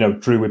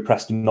 drew with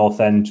Preston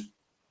North End,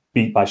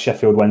 beat by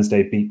Sheffield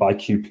Wednesday, beat by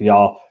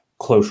QPR,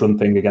 close run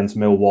thing against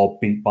Millwall,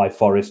 beat by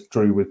Forest,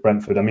 drew with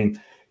Brentford. I mean,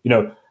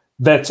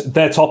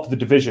 they're top of the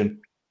division.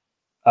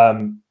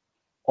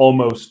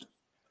 Almost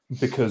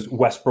because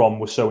West Brom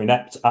was so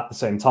inept at the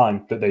same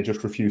time that they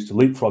just refused to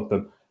leapfrog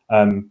them.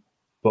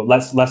 But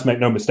let's make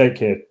no mistake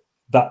here,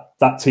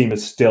 that team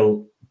has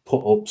still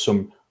put up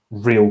some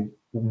real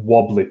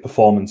wobbly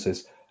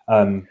performances.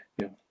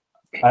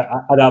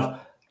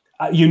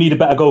 You need a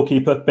better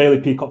goalkeeper.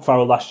 Bailey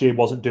Peacock-Farrell last year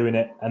wasn't doing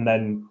it, and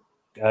then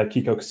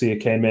Kiko Casilla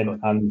came in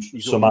and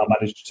somehow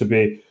managed to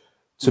be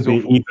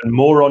even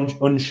more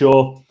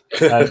unsure.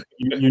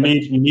 You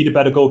need a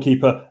better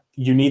goalkeeper.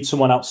 You need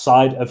someone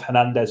outside of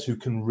Hernandez who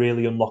can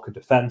really unlock a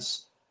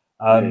defense.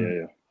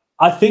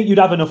 I think you'd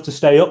have enough to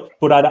stay up,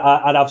 but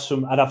I'd have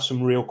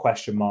some real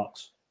question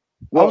marks.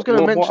 I was going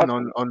to mention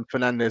on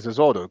Fernandez as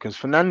well, though, because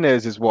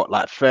Fernandez is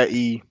like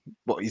 30,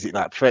 what is it,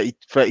 like 30,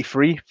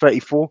 33,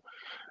 34?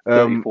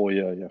 34,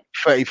 yeah.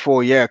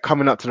 34, yeah,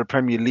 coming up to the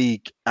Premier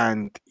League,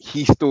 and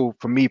he's still,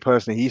 for me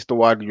personally, he's still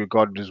widely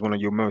regarded as one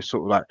of your most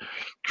sort of like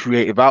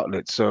creative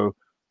outlets. So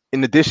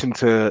in addition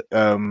to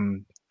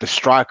the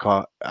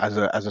striker as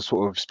a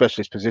sort of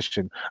specialist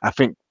position, I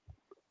think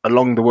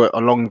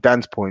along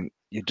Dan's point,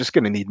 you're just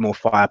going to need more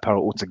firepower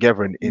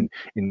altogether in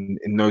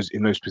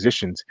those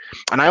positions.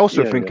 And I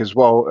also think as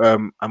well,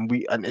 and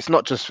it's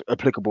not just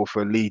applicable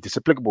for Leeds, it's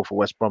applicable for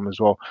West Brom as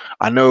well.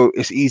 I know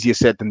it's easier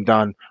said than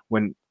done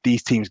when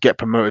these teams get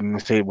promoted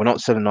and say we're not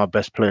selling our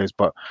best players,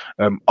 but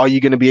are you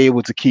going to be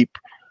able to keep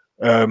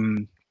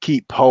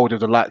hold of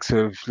the likes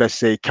of, let's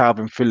say,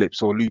 Calvin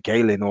Phillips or Luke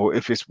Ayling, or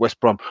if it's West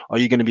Brom, are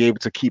you going to be able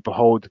to keep a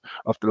hold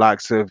of the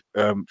likes of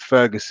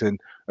Ferguson,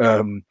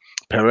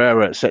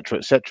 Pereira, etc.,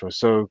 etc.?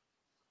 So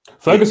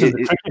Ferguson's a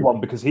tricky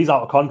one because he's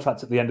out of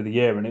contract at the end of the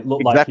year, and it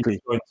looked like he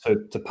was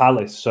going to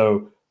Palace.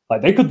 So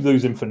like they could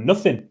lose him for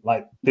nothing.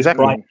 Like this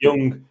bright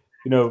young,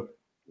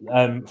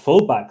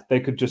 fullback,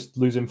 they could just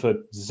lose him for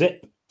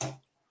zip.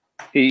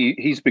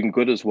 He's been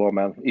good as well,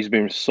 man. He's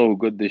been so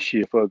good this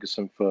year,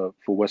 Ferguson for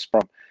West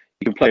Brom.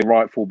 He can play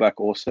right full back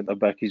or centre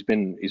back. He's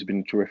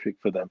been terrific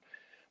for them.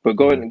 But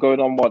going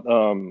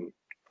on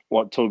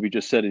what Toby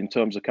just said in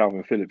terms of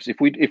Calvin Phillips, if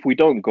we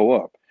don't go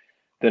up,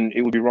 then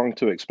it would be wrong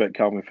to expect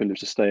Calvin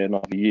Phillips to stay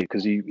another year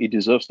because he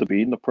deserves to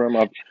be in the Prem.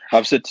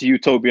 I've said to you,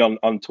 Toby,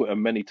 on Twitter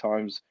many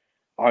times,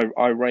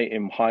 I rate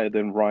him higher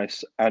than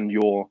Rice and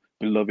your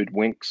beloved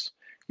Winks.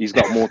 He's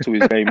got more to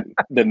his game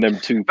than them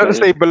two players.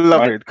 Don't say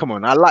beloved. Right? Come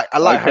on, I like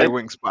Okay. Harry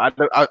Winks, but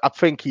I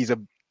think he's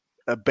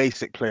a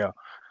basic player.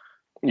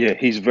 Yeah,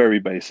 he's very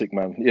basic,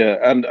 man. Yeah,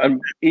 and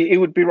it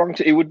would be wrong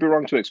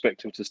to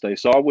expect him to stay.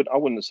 So I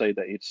wouldn't say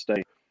that he'd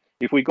stay.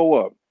 If we go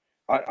up,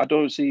 I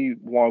don't see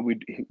why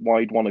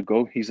he'd want to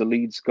go. He's a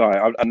Leeds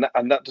guy,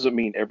 and that doesn't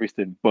mean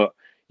everything, but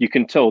you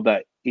can tell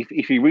that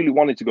if he really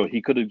wanted to go,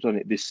 he could have done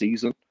it this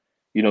season.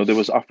 You know, there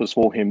was offers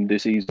for him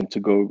this season to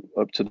go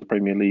up to the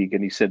Premier League,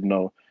 and he said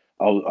no.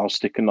 I'll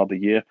stick another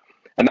year,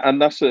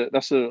 and that's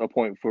a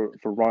point for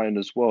Ryan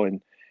as well.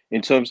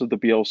 In terms of the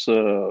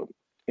Bielsa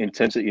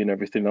intensity and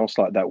everything else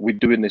like that, we're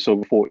doing this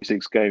over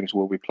 46 games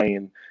where we're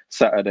playing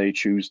Saturday,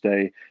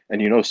 Tuesday,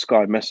 and you know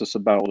Sky mess us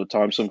about all the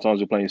time. Sometimes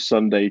we're playing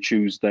Sunday,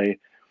 Tuesday.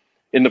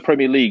 In the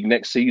Premier League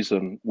next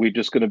season, we're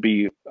just going to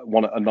be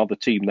another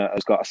team that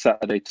has got a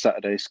Saturday to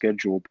Saturday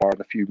schedule, barring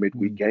a few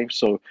midweek games.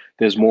 So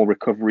there's more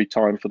recovery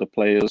time for the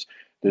players.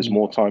 There's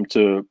more time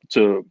to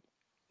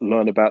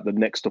learn about the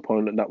next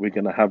opponent that we're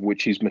going to have,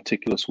 which he's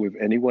meticulous with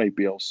anyway,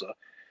 Bielsa.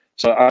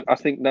 So I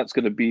think that's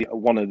going to be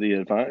one of the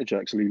advantage,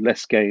 actually.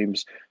 Less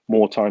games,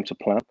 more time to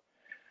plan.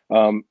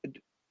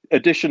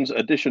 Additions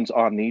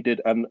are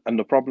needed. And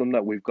the problem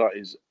that we've got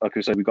is, like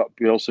I said, we've got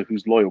Bielsa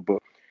who's loyal, but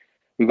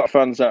we've got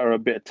fans that are a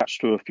bit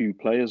attached to a few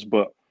players.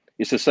 But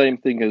it's the same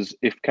thing as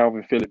if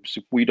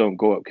we don't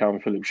go up,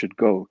 Calvin Phillips should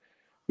go.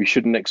 We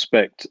shouldn't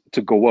expect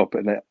to go up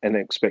and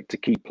expect to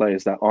keep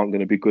players that aren't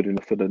going to be good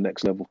enough for the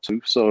next level too.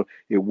 So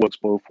it works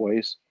both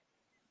ways.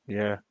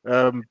 Yeah.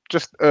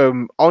 Just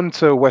on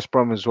to West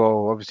Brom as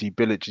well. Obviously,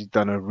 Bilic has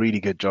done a really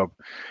good job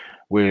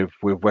with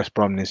West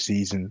Brom this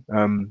season.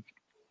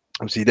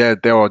 Obviously,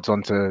 they're odds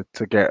on to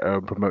get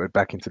promoted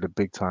back into the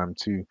big time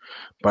too.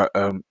 But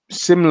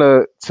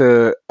similar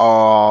to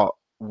our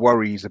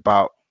worries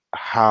about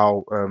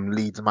how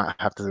Leeds might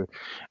have to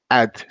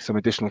add some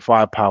additional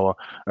firepower,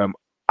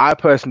 I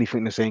personally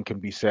think the same can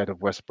be said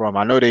of West Brom.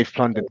 I know they've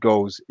plundered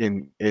goals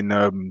in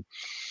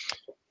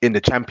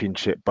the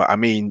Championship, but I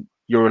mean,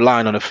 you're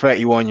relying on a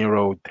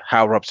 31-year-old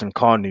Hal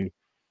Robson-Kanu,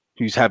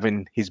 who's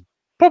having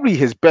probably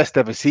his best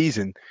ever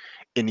season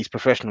in his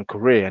professional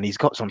career, and he's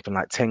got something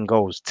like 10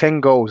 goals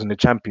in the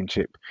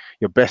Championship,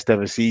 your best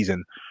ever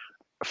season.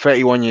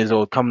 31 years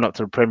old, coming up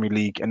to the Premier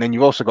League, and then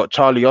you've also got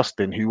Charlie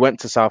Austin, who went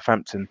to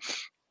Southampton,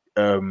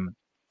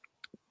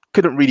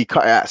 couldn't really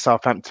cut it at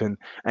Southampton,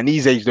 and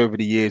he's aged over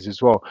the years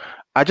as well.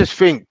 I just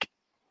think,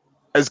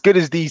 as good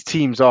as these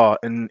teams are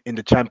in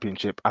the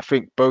Championship, I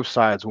think both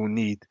sides will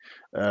need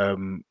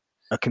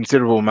a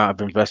considerable amount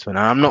of investment.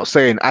 And I'm not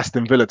saying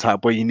Aston Villa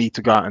type where you need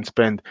to go out and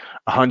spend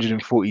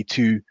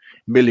 142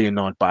 million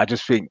on, but I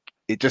just think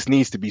it just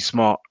needs to be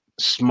smart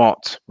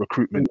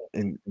recruitment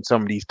in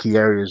some of these key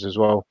areas as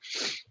well.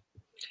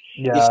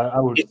 Yeah,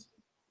 I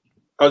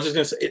was just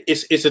going to say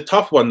it's a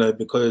tough one though,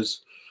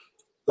 because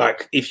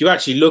like if you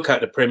actually look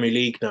at the Premier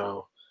League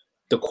now,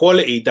 the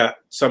quality that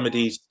some of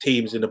these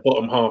teams in the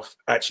bottom half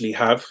actually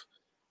have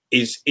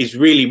is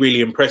really,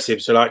 really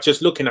impressive. So like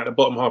just looking at the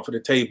bottom half of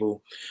the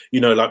table, you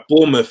know, like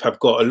Bournemouth have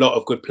got a lot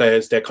of good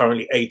players. They're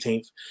currently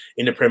 18th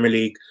in the Premier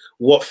League.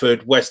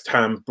 Watford, West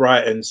Ham,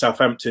 Brighton,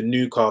 Southampton,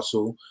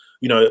 Newcastle,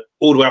 you know,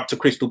 all the way up to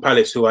Crystal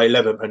Palace, who are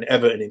 11th, and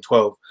Everton in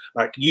 12th.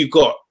 Like you've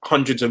got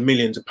hundreds of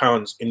millions of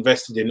pounds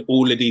invested in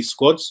all of these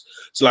squads.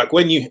 So like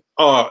when you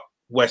are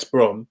West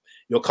Brom,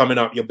 you're coming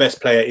up, your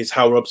best player is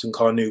Hal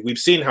Robson-Kanu. We've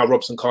seen Hal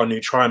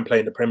Robson-Kanu try and play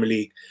in the Premier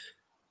League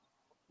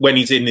when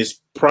he's in his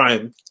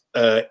prime,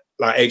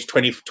 like age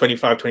 20,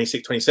 25,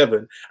 26,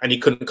 27, and he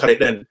couldn't cut it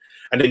then.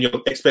 And then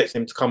you're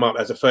expecting him to come up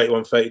as a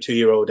 31,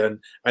 32-year-old and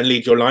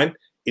lead your line.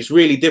 It's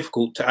really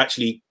difficult to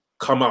actually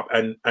come up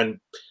and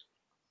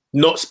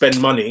not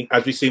spend money,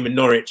 as we've seen with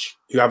Norwich,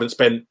 who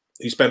spent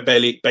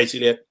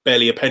basically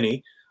barely a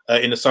penny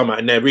in the summer,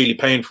 and they're really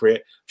paying for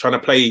it, trying to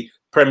play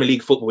Premier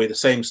League football with the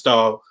same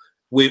style,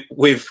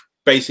 with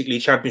basically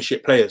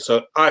Championship players.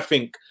 So I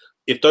think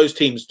if those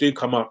teams do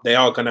come up, they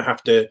are going to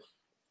have to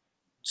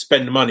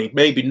spend money.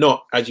 Maybe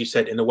not, as you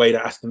said, in the way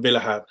that Aston Villa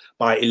have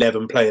by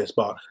 11 players,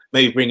 but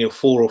maybe bring in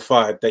 4 or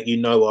 5 that you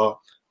know are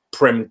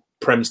prem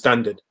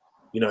standard,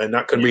 you know, and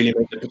that can really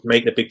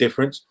make the big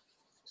difference.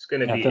 It's going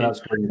to be. I think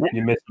that's when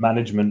your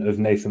mismanagement of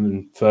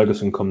Nathan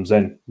Ferguson comes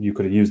in. You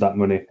could have used that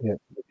money. Yeah.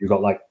 You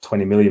got like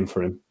 20 million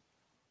for him,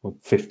 or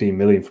 15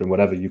 million for him,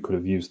 whatever. You could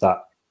have used that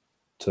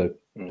to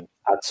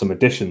add some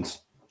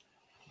additions.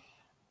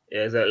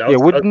 Yeah, exactly. Yeah,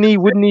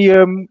 wouldn't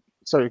he?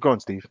 Sorry, go on,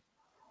 Steve.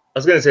 I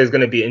was going to say it's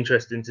going to be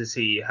interesting to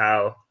see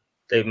how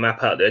they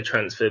map out their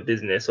transfer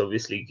business.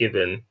 Obviously,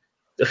 given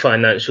the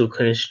financial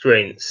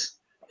constraints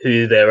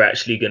who they're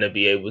actually going to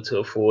be able to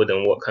afford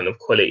and what kind of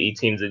quality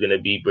teams are going to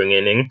be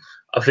bringing in.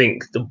 I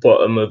think the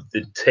bottom of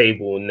the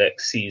table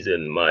next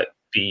season might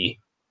be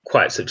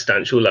quite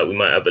substantial. Like we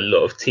might have a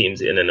lot of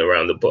teams in and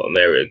around the bottom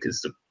area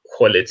because the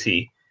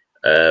quality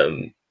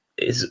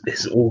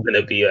is all going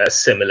to be at a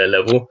similar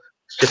level.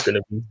 It's just going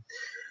to be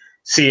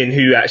seeing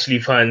who actually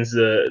finds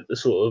the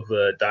sort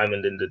of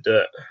diamond in the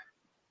dirt.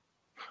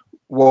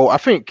 Well, I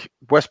think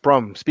West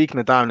Brom, speaking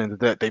of diamond in the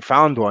dirt, they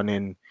found one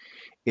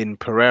in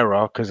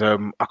Pereira, because I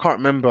can't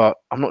remember.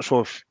 I'm not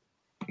sure if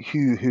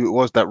who it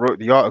was that wrote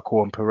the article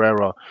on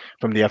Pereira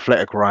from the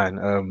Athletic,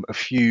 Ryan, a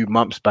few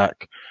months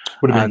back,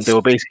 and they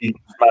were basically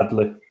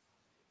badly.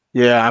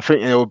 Yeah, I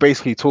think they were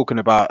basically talking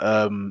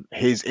about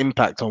his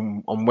impact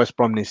on West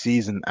Brom this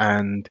season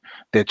and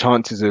their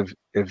chances of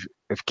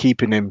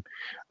keeping him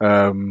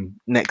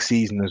next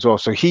season as well.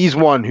 So he's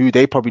one who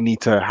they probably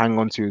need to hang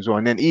on to as well.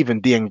 And then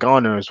even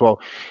Diangana as well.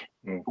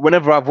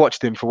 Whenever I've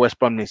watched him for West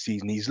Brom this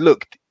season, he's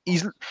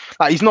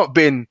not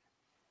been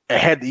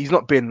ahead. He's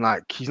not been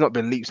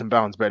leaps and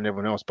bounds better than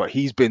everyone else, but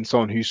he's been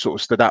someone who sort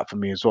of stood out for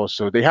me as well.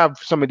 So they have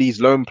some of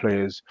these loan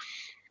players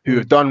who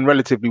have done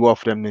relatively well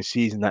for them this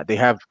season, that they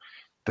have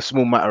the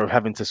small matter of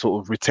having to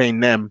sort of retain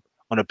them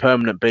on a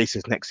permanent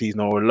basis next season,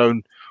 or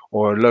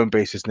a loan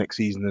basis next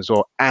season as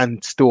well,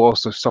 and still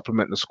also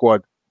supplement the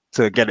squad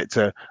to get it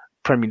to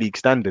Premier League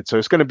standard. So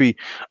it's going to be,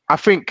 I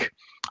think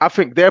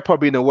they're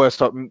probably in a worse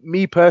off.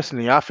 Me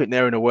personally, I think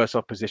they're in a worse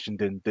off position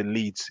than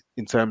Leeds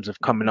in terms of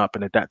coming up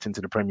and adapting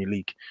to the Premier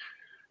League.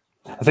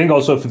 I think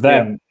also for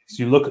them,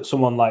 you look at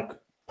someone like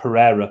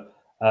Pereira.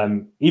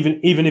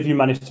 Even if you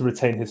manage to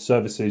retain his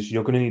services,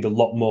 you're going to need a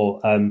lot more.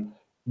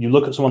 You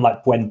look at someone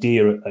like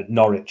Buendia at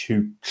Norwich,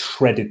 who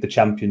shredded the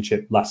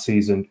Championship last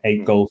season,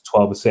 8 goals,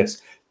 12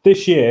 assists.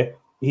 This year,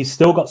 he's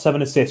still got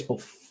 7 assists,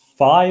 but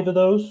 4 of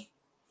those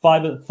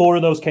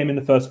came in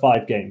the first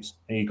 5 games,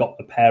 and he got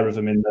a pair of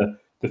them in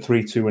the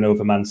 3-2 win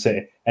over Man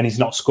City, and he's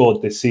not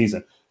scored this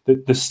season.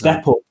 The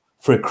step up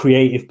for a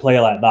creative player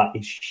like that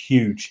is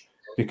huge,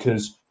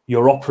 because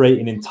you're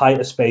operating in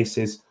tighter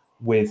spaces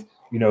with,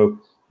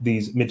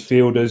 these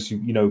midfielders,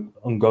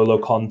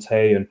 N'Golo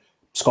Conte and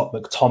Scott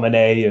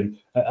McTominay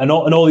and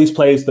all these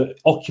players that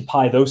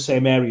occupy those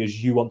same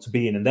areas you want to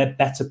be in, and they're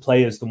better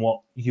players than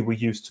what you were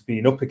used to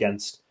being up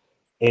against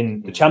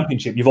in the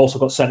Championship. You've also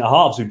got centre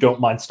halves who don't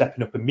mind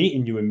stepping up and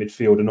meeting you in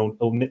midfield, and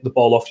will nick the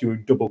ball off you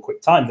in double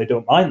quick time. They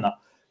don't mind that.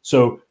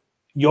 So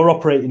you're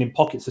operating in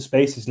pockets of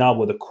spaces now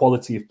where the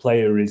quality of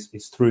player is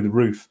through the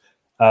roof.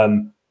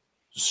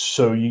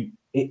 So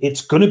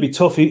it's going to be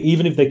tough,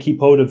 even if they keep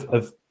hold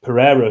of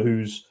Pereira,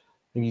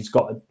 he's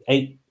got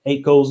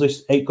 8 goals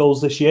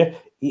this year.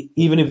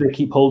 Even if they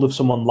keep hold of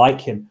someone like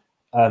him,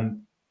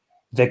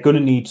 they're going to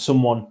need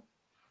someone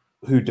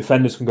who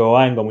defenders can go,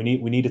 hang on, we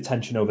need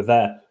attention over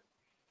there,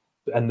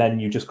 and then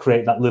you just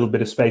create that little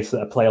bit of space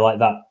that a player like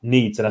that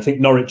needs. And I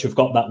think Norwich have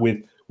got that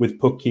with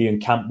Pukki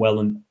and Campbell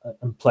and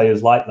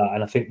players like that.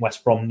 And I think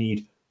West Brom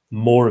need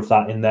more of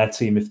that in their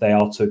team if they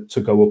are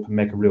to go up and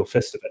make a real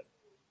fist of it.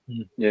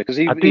 Yeah, because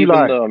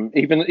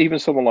even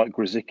someone like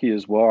Grzycki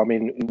as well. I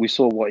mean, we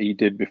saw what he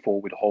did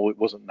before with Hull. It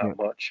wasn't that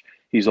much.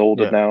 He's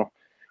older now.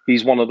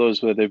 He's one of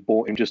those where they've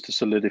bought him just to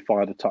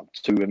solidify the top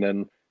 2 and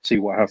then see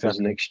what happens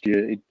next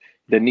year.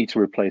 They need to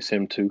replace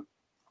him too.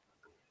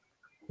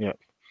 Yeah,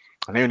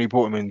 and they only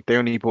bought him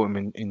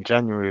in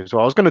January as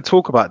well. I was going to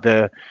talk about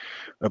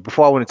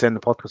before I wanted to end the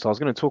podcast, I was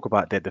going to talk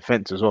about their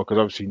defense as well, because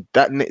obviously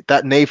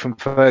that Nathan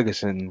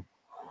Ferguson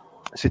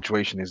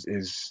situation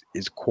is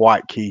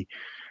quite key.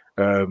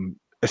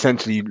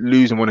 Essentially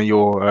losing one of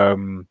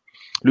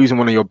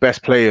your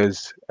best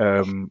players.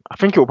 I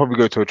think it will probably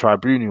go to a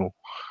tribunal.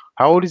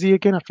 How old is he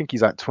again? I think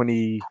he's like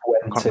 20.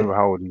 I can't remember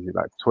how old he is.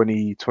 Like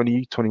 20,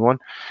 21.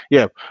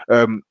 Yeah.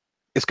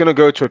 It's going to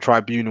go to a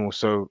tribunal.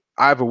 So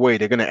either way,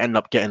 they're going to end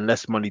up getting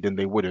less money than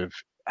they would have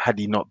had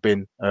he not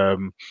been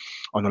on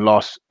the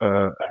last,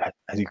 has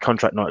his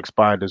contract not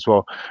expired as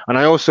well. And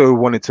I also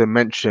wanted to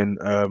mention,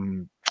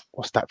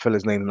 what's that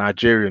fella's name? The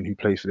Nigerian who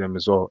plays for them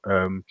as well.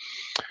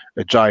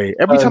 Ajayi.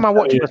 Every time I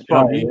watch West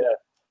Brom,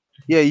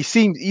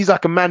 he's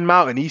like a man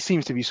mountain. He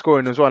seems to be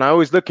scoring as well. And I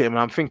always look at him and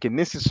I'm thinking,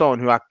 this is someone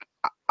who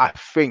I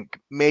think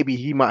maybe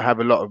he might have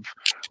a lot of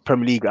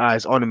Premier League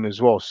eyes on him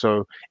as well.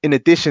 So in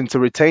addition to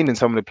retaining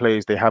some of the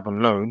players they have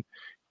on loan,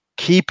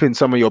 keeping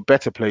some of your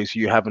better players who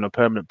you have on a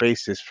permanent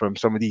basis from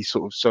some of these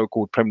sort of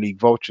so-called Premier League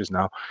vultures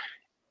now,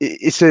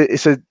 it's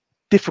a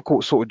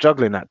difficult sort of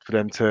juggling act for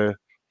them to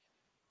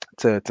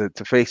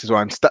face as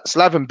well. And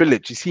Slaven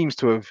Bilic, he seems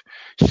to have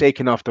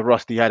shaken off the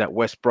rust he had at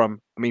West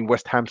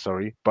Ham,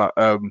 sorry. But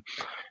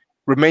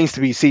remains to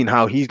be seen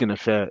how he's going to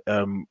fare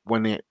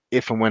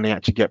if and when they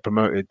actually get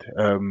promoted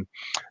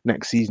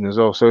next season as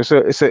well. So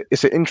it's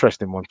an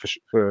interesting one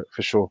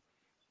for sure.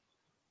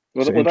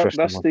 Well,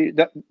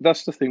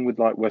 that's the thing with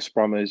like West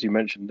Brom, as you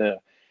mentioned there,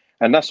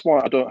 and that's why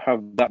I don't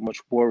have that much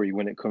worry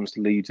when it comes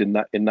to Leeds in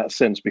that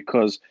sense,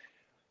 because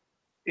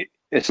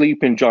a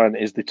sleeping giant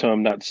is the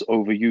term that's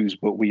overused,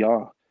 but we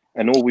are.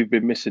 and all we've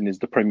been missing is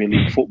the Premier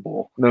League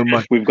football. No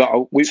money. We've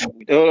got wait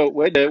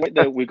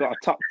there. We got a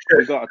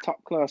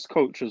top class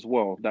coach as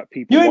well that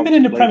people. You ain't been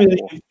in the Premier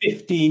League for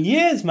 15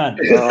 years, man.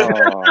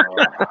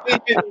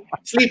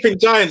 Sleeping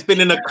Giant's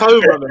been in a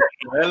coma.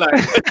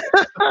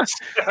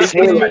 It's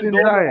been like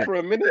dormant for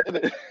a minute,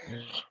 isn't it?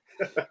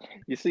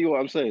 You see what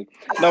I'm saying?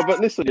 No, but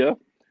listen, yeah.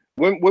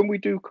 When we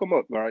do come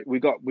up, right,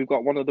 we've got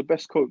one of the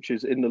best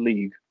coaches in the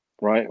league,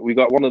 right? We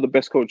got one of the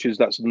best coaches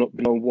that's not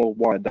known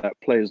worldwide that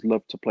players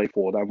love to play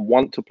for, that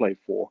want to play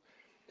for.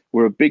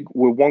 We're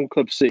one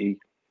club city,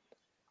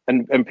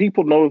 and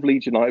people know of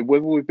Leeds United,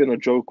 whether we've been a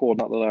joke or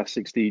not the last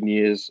 16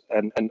 years,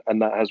 and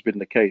that has been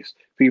the case.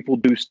 People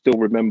do still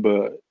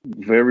remember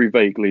very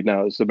vaguely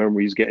now as the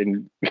memory's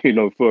getting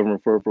further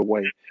and further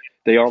away.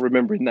 They are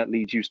remembering that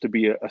Leeds used to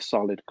be a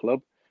solid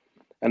club.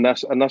 And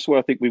that's where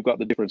I think we've got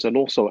the difference. And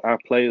also our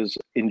players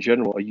in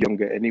general are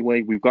younger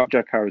anyway. We've got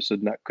Jack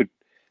Harrison that could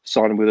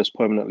sign with us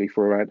permanently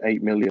for around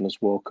 8 million as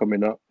well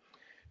coming up.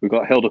 We've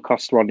got Helder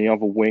Costa on the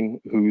other wing,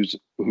 who's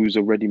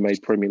a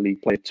ready-made Premier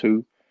League player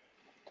too.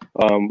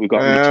 We've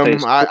got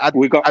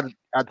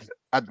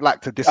I'd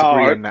like to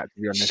disagree on that,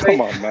 to be honest. Come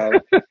on, man.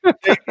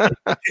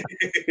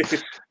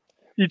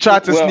 You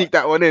tried to sneak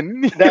that one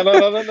in. No. And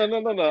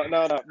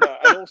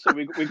also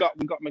we got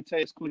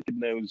Mateusz Klich in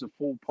there, who's a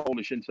full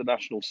Polish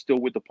international, still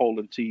with the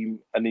Poland team,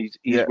 and he's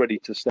ready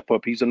to step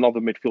up. He's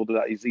another midfielder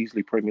that is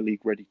easily Premier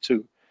League ready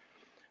too.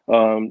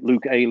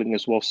 Luke Ayling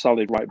as well,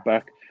 solid right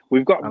back.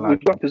 We've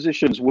got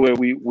positions where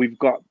we've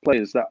got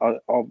players that are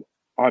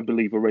I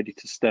believe are ready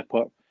to step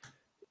up.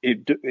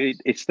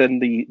 It's then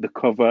the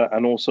cover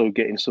and also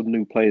getting some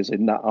new players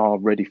in that are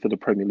ready for the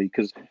Premier League,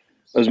 because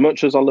as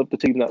much as I love the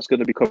team that's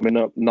going to be coming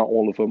up, not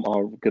all of them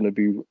are going to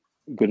be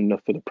good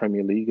enough for the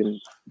Premier League, and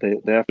they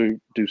have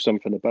to do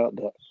something about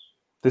that.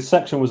 This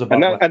section was about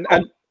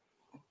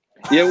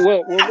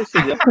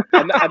listen,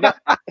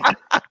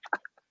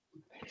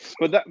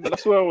 but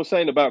that's what I was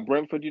saying about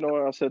Brentford. You know,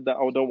 where I said that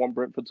I don't want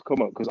Brentford to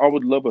come up, because I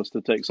would love us to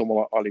take someone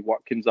like Ollie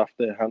Watkins off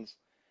their hands,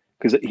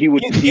 because he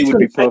would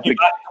be perfect. You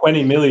back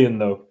 20 million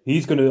though.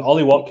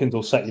 Ollie Watkins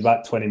will set you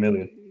back 20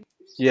 million.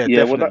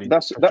 Yeah. Well,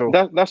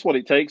 that's what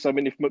it takes. I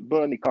mean, if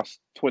McBurney costs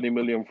 20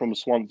 million from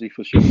Swansea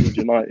for Sheffield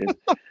United,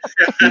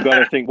 you've got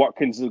to think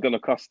Watkins is going to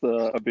cost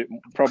a bit,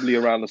 probably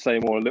around the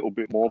same or a little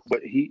bit more.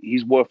 But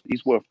he's worth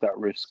that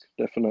risk,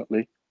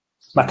 definitely.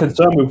 My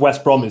concern with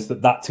West Brom is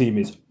that team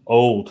is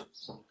old.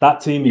 That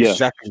team is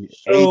exactly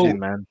aging,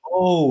 man.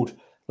 Old.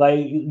 Like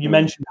you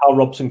mentioned, how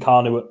Robson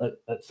Kanu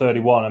at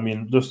 31. I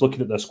mean, just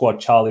looking at their squad,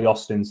 Charlie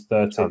Austin's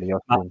 30,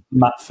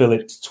 Matt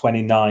Phillips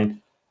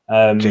 29.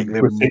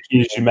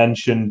 Rafiki, as you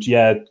mentioned,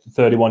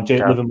 31.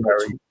 Jake Livermore,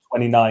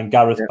 29.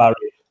 Gareth Barry,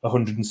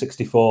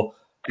 164.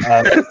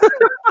 Kieran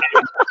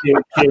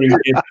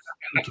Gibbs.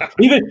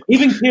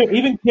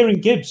 Even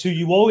Kieran Gibbs, who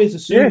you always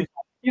assume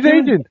he's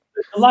aging.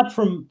 The lad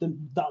from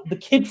the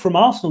kid from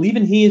Arsenal,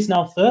 even he is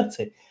now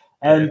 30.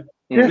 You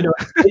know,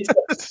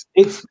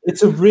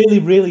 it's a really,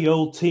 really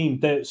old team.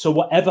 So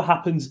whatever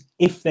happens,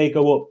 if they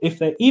go up,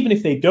 even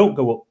if they don't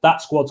go up,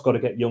 that squad's got to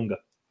get younger.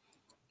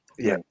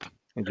 Yeah,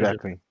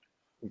 exactly.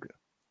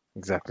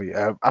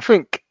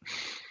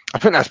 I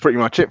think that's pretty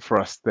much it for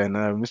us then.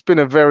 It's been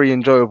a very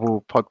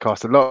enjoyable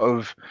podcast. A lot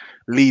of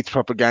Leeds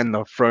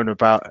propaganda thrown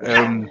about.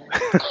 A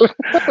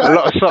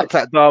lot of shots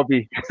at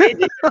Derby.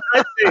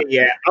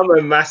 I'm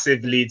a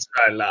massive Leeds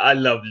fan. Like, I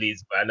love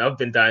Leeds, man. I've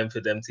been dying for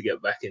them to get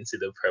back into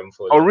the Prem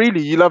for. Oh,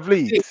 really? You love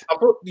Leeds?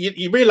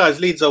 You realise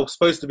Leeds are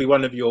supposed to be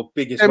one of your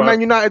biggest. And Man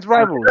United's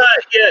rivals.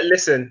 Yeah,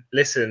 listen.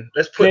 Let's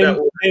put that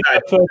all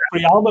aside. Their first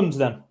 3 albums,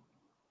 then.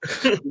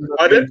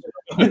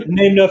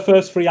 Name their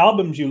first 3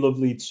 albums. You love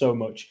Leeds so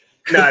much.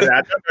 No, I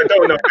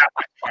don't know that.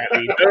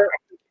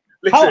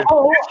 How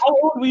old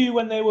were you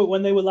when they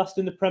were last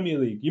in the Premier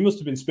League? You must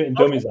have been spitting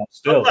dummies out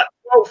still.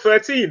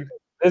 13.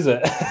 Is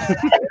it?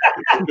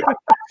 I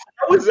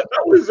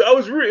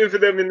was rooting for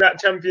them in that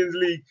Champions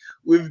League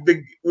with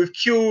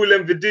Kuhl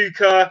and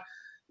Viduka.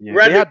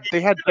 Yeah,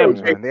 they had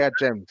gems, man. They had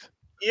gems.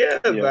 Yeah,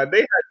 man.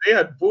 They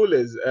had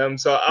ballers.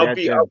 So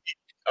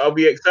I'll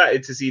be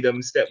excited to see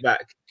them step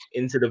back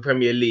into the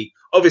Premier League.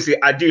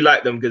 Obviously, I do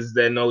like them because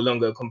they're no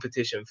longer a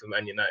competition for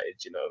Man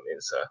United. You know what I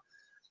mean? So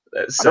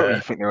I don't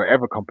really think they were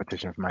ever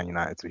competition for Man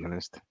United, to be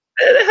honest.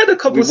 They had a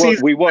couple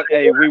seasons. We was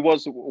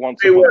once.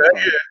 They were,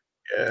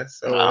 yeah.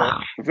 So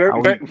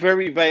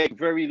very vague,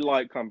 very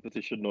light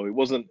competition. No, it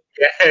wasn't.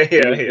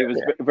 It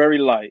was very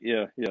light.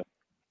 Yeah.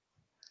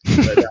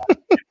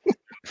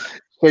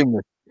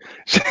 Shameless.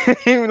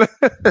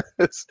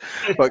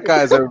 But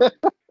guys,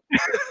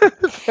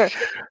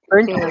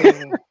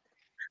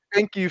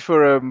 thank you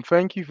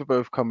for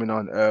both coming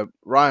on.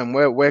 Ryan,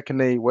 where can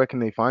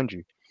they find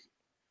you?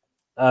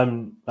 I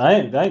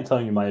ain't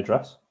telling you my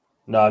address.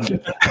 No, I'm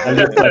just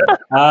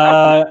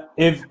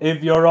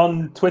if you're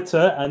on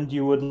Twitter and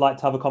you would like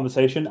to have a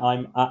conversation,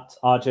 I'm at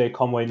RJ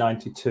Conway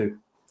 92.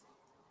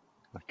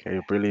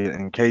 Okay, brilliant.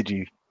 And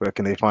Kagey, where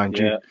can they find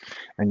you?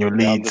 And your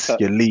Leeds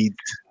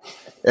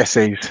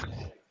essays.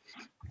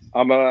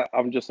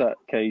 I'm just at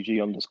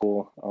KG_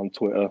 on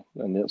Twitter,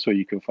 and that's where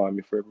you can find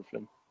me for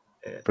everything.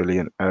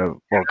 Brilliant.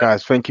 Well,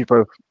 guys, thank you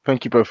both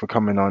for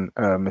coming on.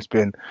 It's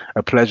been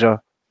a pleasure.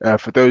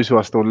 For those who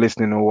are still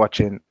listening or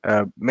watching,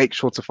 make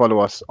sure to follow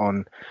us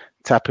on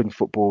TapIn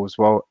Football as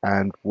well,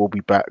 and we'll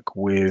be back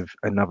with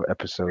another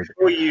episode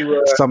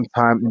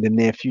sometime in the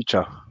near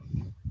future.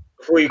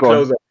 Before you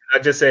close up,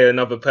 I'd just say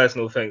another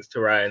personal thanks to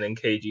Ryan and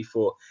Kagey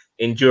for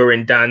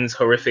enduring Dan's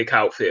horrific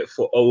outfit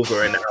for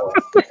over an hour.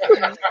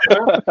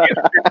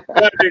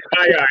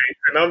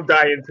 And I'm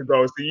dying to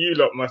go, so you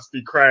lot must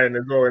be crying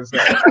as well. It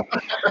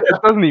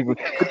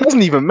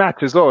doesn't even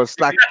match as well. It's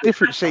like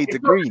different shades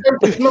of green.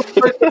 It's not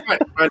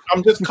man.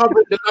 I'm just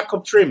covering the lack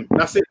of trim.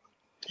 That's it.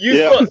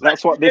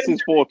 That's what this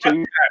is for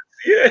too.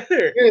 Yeah,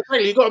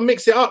 exactly. You got to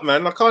mix it up,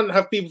 man. I can't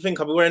have people think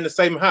I'll be wearing the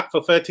same hat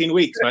for 13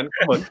 weeks, man.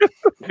 Come on.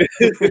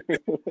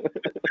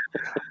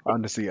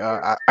 Honestly,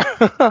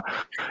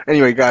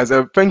 anyway, guys,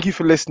 thank you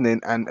for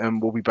listening,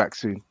 and we'll be back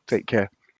soon. Take care.